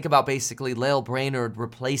 Think about basically Lael Brainard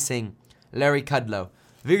replacing Larry Kudlow.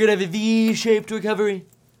 We're going to have a V-shaped recovery.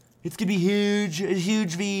 It's going to be huge, a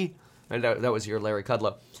huge V. And that was your Larry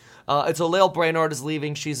Kudlow. And so Lael Brainard is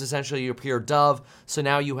leaving. She's essentially your pure dove. So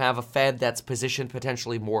now you have a Fed that's positioned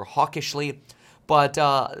potentially more hawkishly. But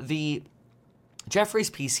the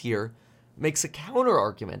Jefferies piece here makes a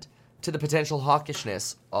counter-argument to the potential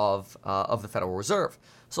hawkishness of the Federal Reserve.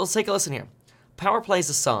 So let's take a listen here. Power plays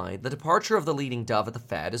aside, the departure of the leading dove at the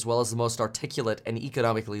Fed, as well as the most articulate and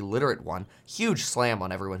economically literate one, huge slam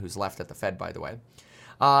on everyone who's left at the Fed, by the way,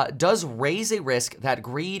 does raise a risk that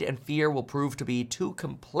greed and fear will prove to be too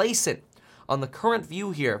complacent on the current view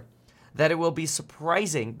here, that it will be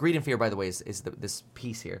surprising. Greed and fear, by the way, is this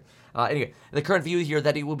piece here. Anyway, the current view here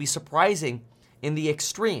that it will be surprising in the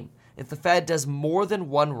extreme if the Fed does more than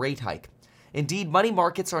one rate hike. Indeed, money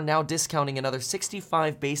markets are now discounting another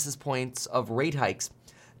 65 basis points of rate hikes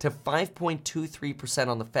to 5.23%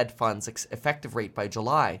 on the Fed funds effective rate by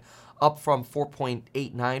July, up from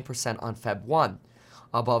 4.89% on Feb 1.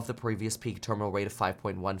 Above the previous peak terminal rate of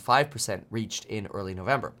 5.15% reached in early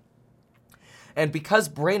November. And because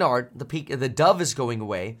Brainard, the dove is going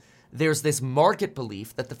away, there's this market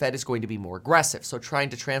belief that the Fed is going to be more aggressive. So trying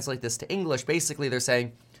to translate this to English, basically they're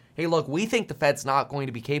saying, hey, look, we think the Fed's not going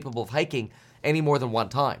to be capable of hiking any more than one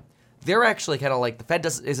time. They're actually kind of like, the Fed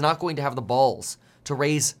is not going to have the balls to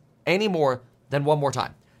raise any more than one more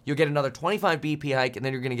time. You'll get another 25 BP hike, and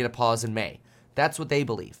then you're going to get a pause in May. That's what they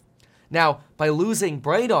believe. Now, by losing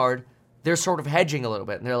Brainard, they're sort of hedging a little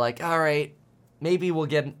bit. And they're like, all right, maybe we'll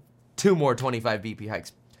get 2 more 25 BP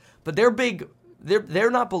hikes. But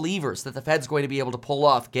they're not believers that the Fed's going to be able to pull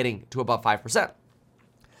off getting to above 5%.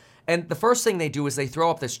 And the first thing they do is they throw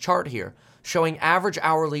up this chart here showing average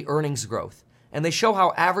hourly earnings growth. And they show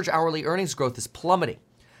how average hourly earnings growth is plummeting.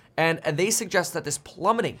 And they suggest that this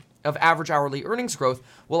plummeting of average hourly earnings growth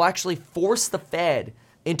will actually force the Fed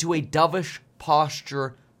into a dovish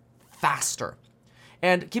posture faster.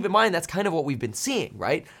 And keep in mind, that's kind of what we've been seeing,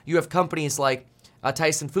 right? You have companies like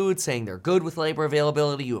Tyson Foods saying they're good with labor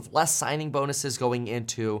availability. You have less signing bonuses going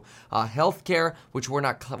into healthcare, which we're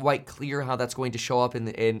not quite clear how that's going to show up in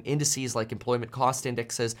indices like employment cost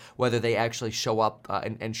indexes, whether they actually show up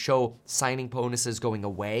and show signing bonuses going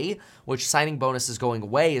away, which signing bonuses going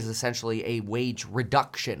away is essentially a wage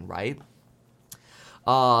reduction, right?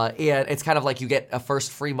 And it's kind of like you get a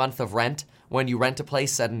first free month of rent when you rent a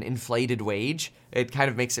place at an inflated wage. It kind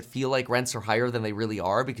of makes it feel like rents are higher than they really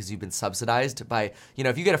are because you've been subsidized by,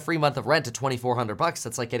 if you get a free month of rent at $2,400,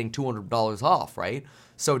 that's like getting $200 off, right?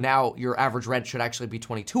 So now your average rent should actually be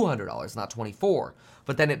 $2,200, not $2,400.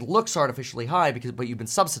 But then it looks artificially high but you've been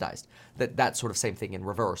subsidized. That sort of same thing in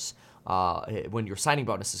reverse when your signing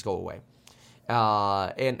bonuses go away.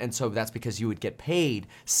 And so that's because you would get paid,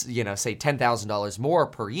 say $10,000 more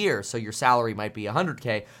per year. So your salary might be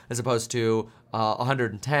 $100K as opposed to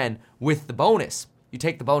 $110 with the bonus. You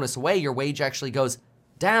take the bonus away, your wage actually goes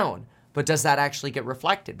down. But does that actually get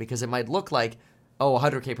reflected? Because it might look like, a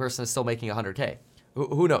 $100K person is still making $100K.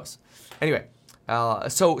 Who knows? Anyway,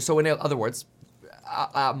 so in other words,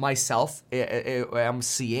 myself, I'm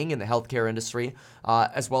seeing in the healthcare industry,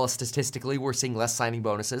 as well as statistically, we're seeing less signing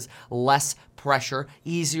bonuses, less pressure,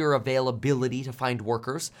 easier availability to find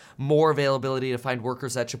workers, more availability to find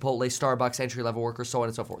workers at Chipotle, Starbucks, entry-level workers, so on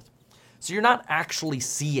and so forth. So you're not actually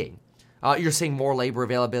seeing, you're seeing more labor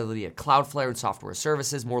availability at Cloudflare and software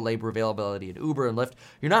services, more labor availability at Uber and Lyft.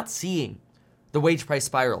 You're not seeing the wage price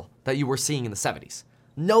spiral that you were seeing in the 70s.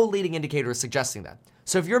 No leading indicator is suggesting that.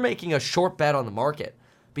 So if you're making a short bet on the market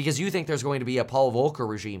because you think there's going to be a Paul Volcker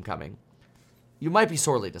regime coming, you might be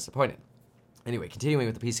sorely disappointed. Anyway, continuing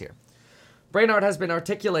with the piece here. Brainard has been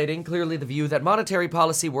articulating clearly the view that monetary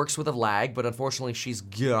policy works with a lag, but unfortunately she's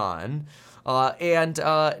gone.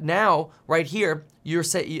 Now, right here, you're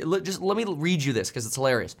saying, just let me read you this because it's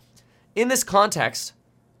hilarious. In this context,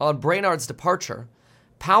 on Brainard's departure,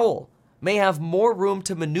 Powell may have more room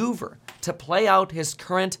to maneuver to play out his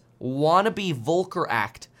current wannabe Volcker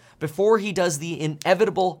act before he does the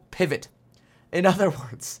inevitable pivot. In other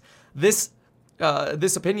words, this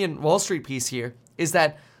opinion Wall Street piece here is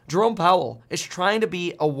that Jerome Powell is trying to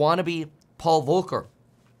be a wannabe Paul Volcker.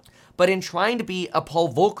 But in trying to be a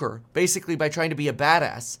Paul Volcker, basically by trying to be a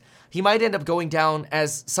badass, he might end up going down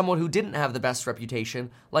as someone who didn't have the best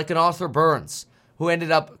reputation, like an Arthur Burns, who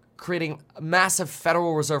ended up creating massive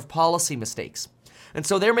Federal Reserve policy mistakes. And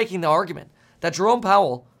so they're making the argument that Jerome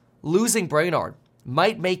Powell losing Brainard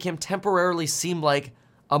might make him temporarily seem like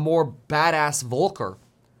a more badass Volcker,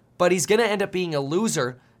 but he's going to end up being a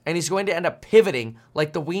loser, and he's going to end up pivoting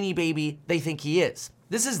like the weenie baby they think he is.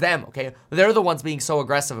 This is them, okay? They're the ones being so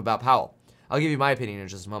aggressive about Powell. I'll give you my opinion in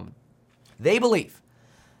just a moment. They believe,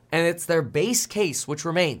 and it's their base case which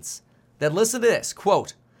remains, that listen to this,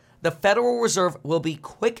 quote, the Federal Reserve will be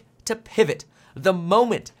quick to pivot the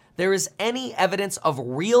moment there is any evidence of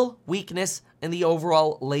real weakness in the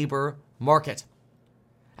overall labor market,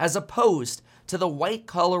 as opposed to the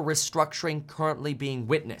white-collar restructuring currently being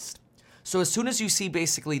witnessed. So as soon as you see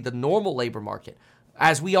basically the normal labor market,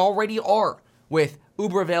 as we already are with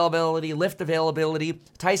Uber availability, Lyft availability,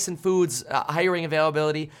 Tyson Foods hiring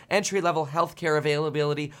availability, entry-level healthcare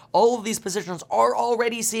availability, all of these positions are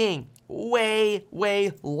already seeing way,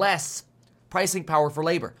 way less pricing power for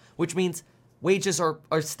labor, which means wages are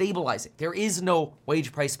stabilizing. There is no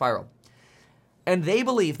wage price spiral. And they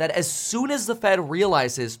believe that as soon as the Fed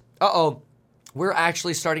realizes, we're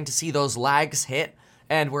actually starting to see those lags hit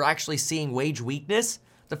and we're actually seeing wage weakness,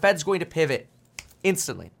 the Fed's going to pivot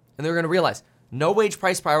instantly. And they're going to realize, no wage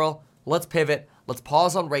price spiral, let's pivot, let's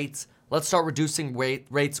pause on rates, let's start reducing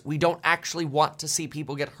rates. We don't actually want to see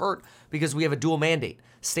people get hurt because we have a dual mandate.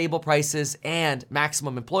 Stable prices and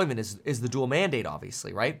maximum employment is the dual mandate,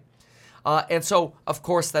 obviously, right? And so, of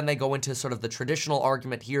course, then they go into sort of the traditional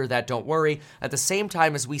argument here that don't worry. At the same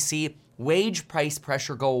time as we see wage price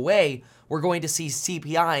pressure go away, we're going to see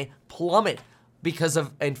CPI plummet because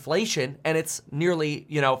of inflation, and it's nearly,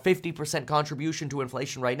 50% contribution to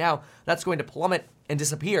inflation right now. That's going to plummet and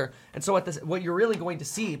disappear. And so what you're really going to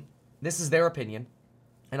see, this is their opinion,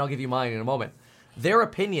 and I'll give you mine in a moment. Their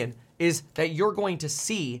opinion is that you're going to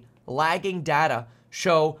see lagging data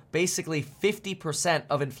show basically 50%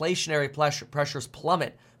 of inflationary pressures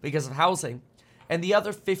plummet because of housing, and the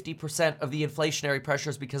other 50% of the inflationary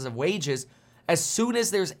pressures because of wages As soon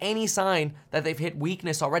as there's any sign that they've hit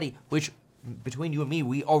weakness already, which between you and me,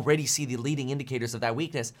 we already see the leading indicators of that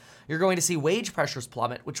weakness, you're going to see wage pressures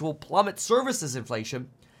plummet, which will plummet services inflation.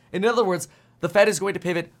 In other words, the Fed is going to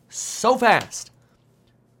pivot so fast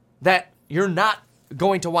that you're not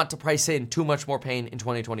going to want to price in too much more pain in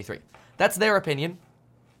 2023. That's their opinion.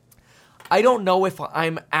 I don't know if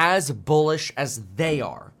I'm as bullish as they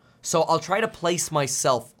are. So I'll try to place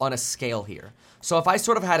myself on a scale here. So if I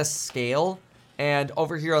sort of had a scale, and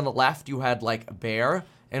over here on the left you had like bear,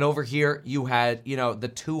 and over here you had,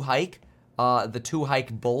 the two hike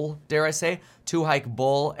bull, dare I say, two hike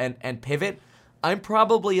bull and pivot. I'm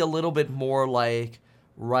probably a little bit more like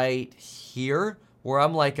right here, where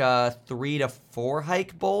I'm like a 3 to 4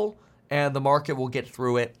 hike bull, and the market will get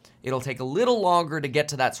through it. It'll take a little longer to get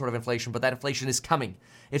to that sort of inflation, but that inflation is coming.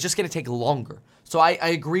 It's just going to take longer. So I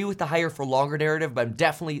agree with the higher for longer narrative, but I'm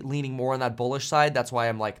definitely leaning more on that bullish side. That's why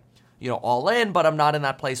I'm like, all in, but I'm not in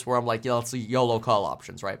that place where I'm like, let's see YOLO call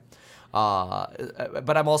options, right?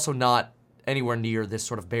 But I'm also not anywhere near this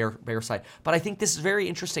sort of bear side. But I think this is very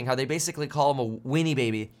interesting how they basically call him a weenie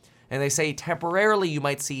baby, and they say temporarily you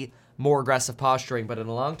might see more aggressive posturing, but in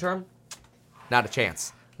the long term, not a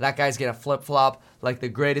chance. That guy's gonna flip-flop like the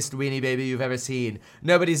greatest weenie baby you've ever seen.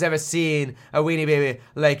 Nobody's ever seen a weenie baby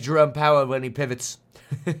like Jerome Powell when he pivots.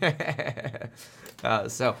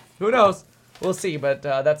 So, who knows? We'll see, but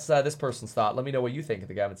that's this person's thought. Let me know what you think in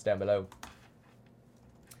the comments down below.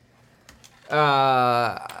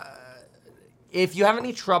 If you have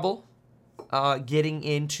any trouble getting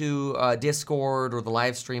into Discord or the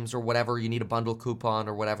live streams or whatever, you need a bundle coupon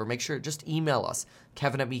or whatever, make sure, just email us,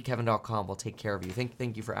 kevin@meetkevin.com. We'll take care of you.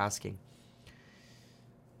 Thank you for asking.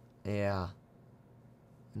 Yeah.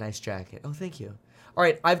 Nice jacket. Oh, thank you. All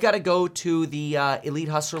right, I've got to go to the Elite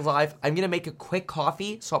Hustler Live. I'm going to make a quick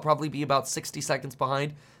coffee, so I'll probably be about 60 seconds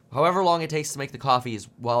behind. However long it takes to make the coffee is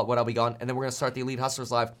what I'll be gone, and then we're going to start the Elite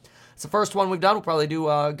Hustlers Live. It's the first one we've done. We'll probably do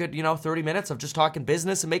a good, 30 minutes of just talking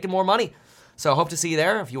business and making more money. So I hope to see you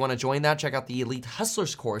there. If you want to join that, check out the Elite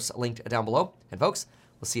Hustlers course linked down below. And folks,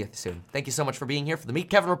 we'll see you soon. Thank you so much for being here for the Meet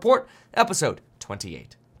Kevin Report, episode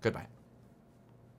 28. Goodbye.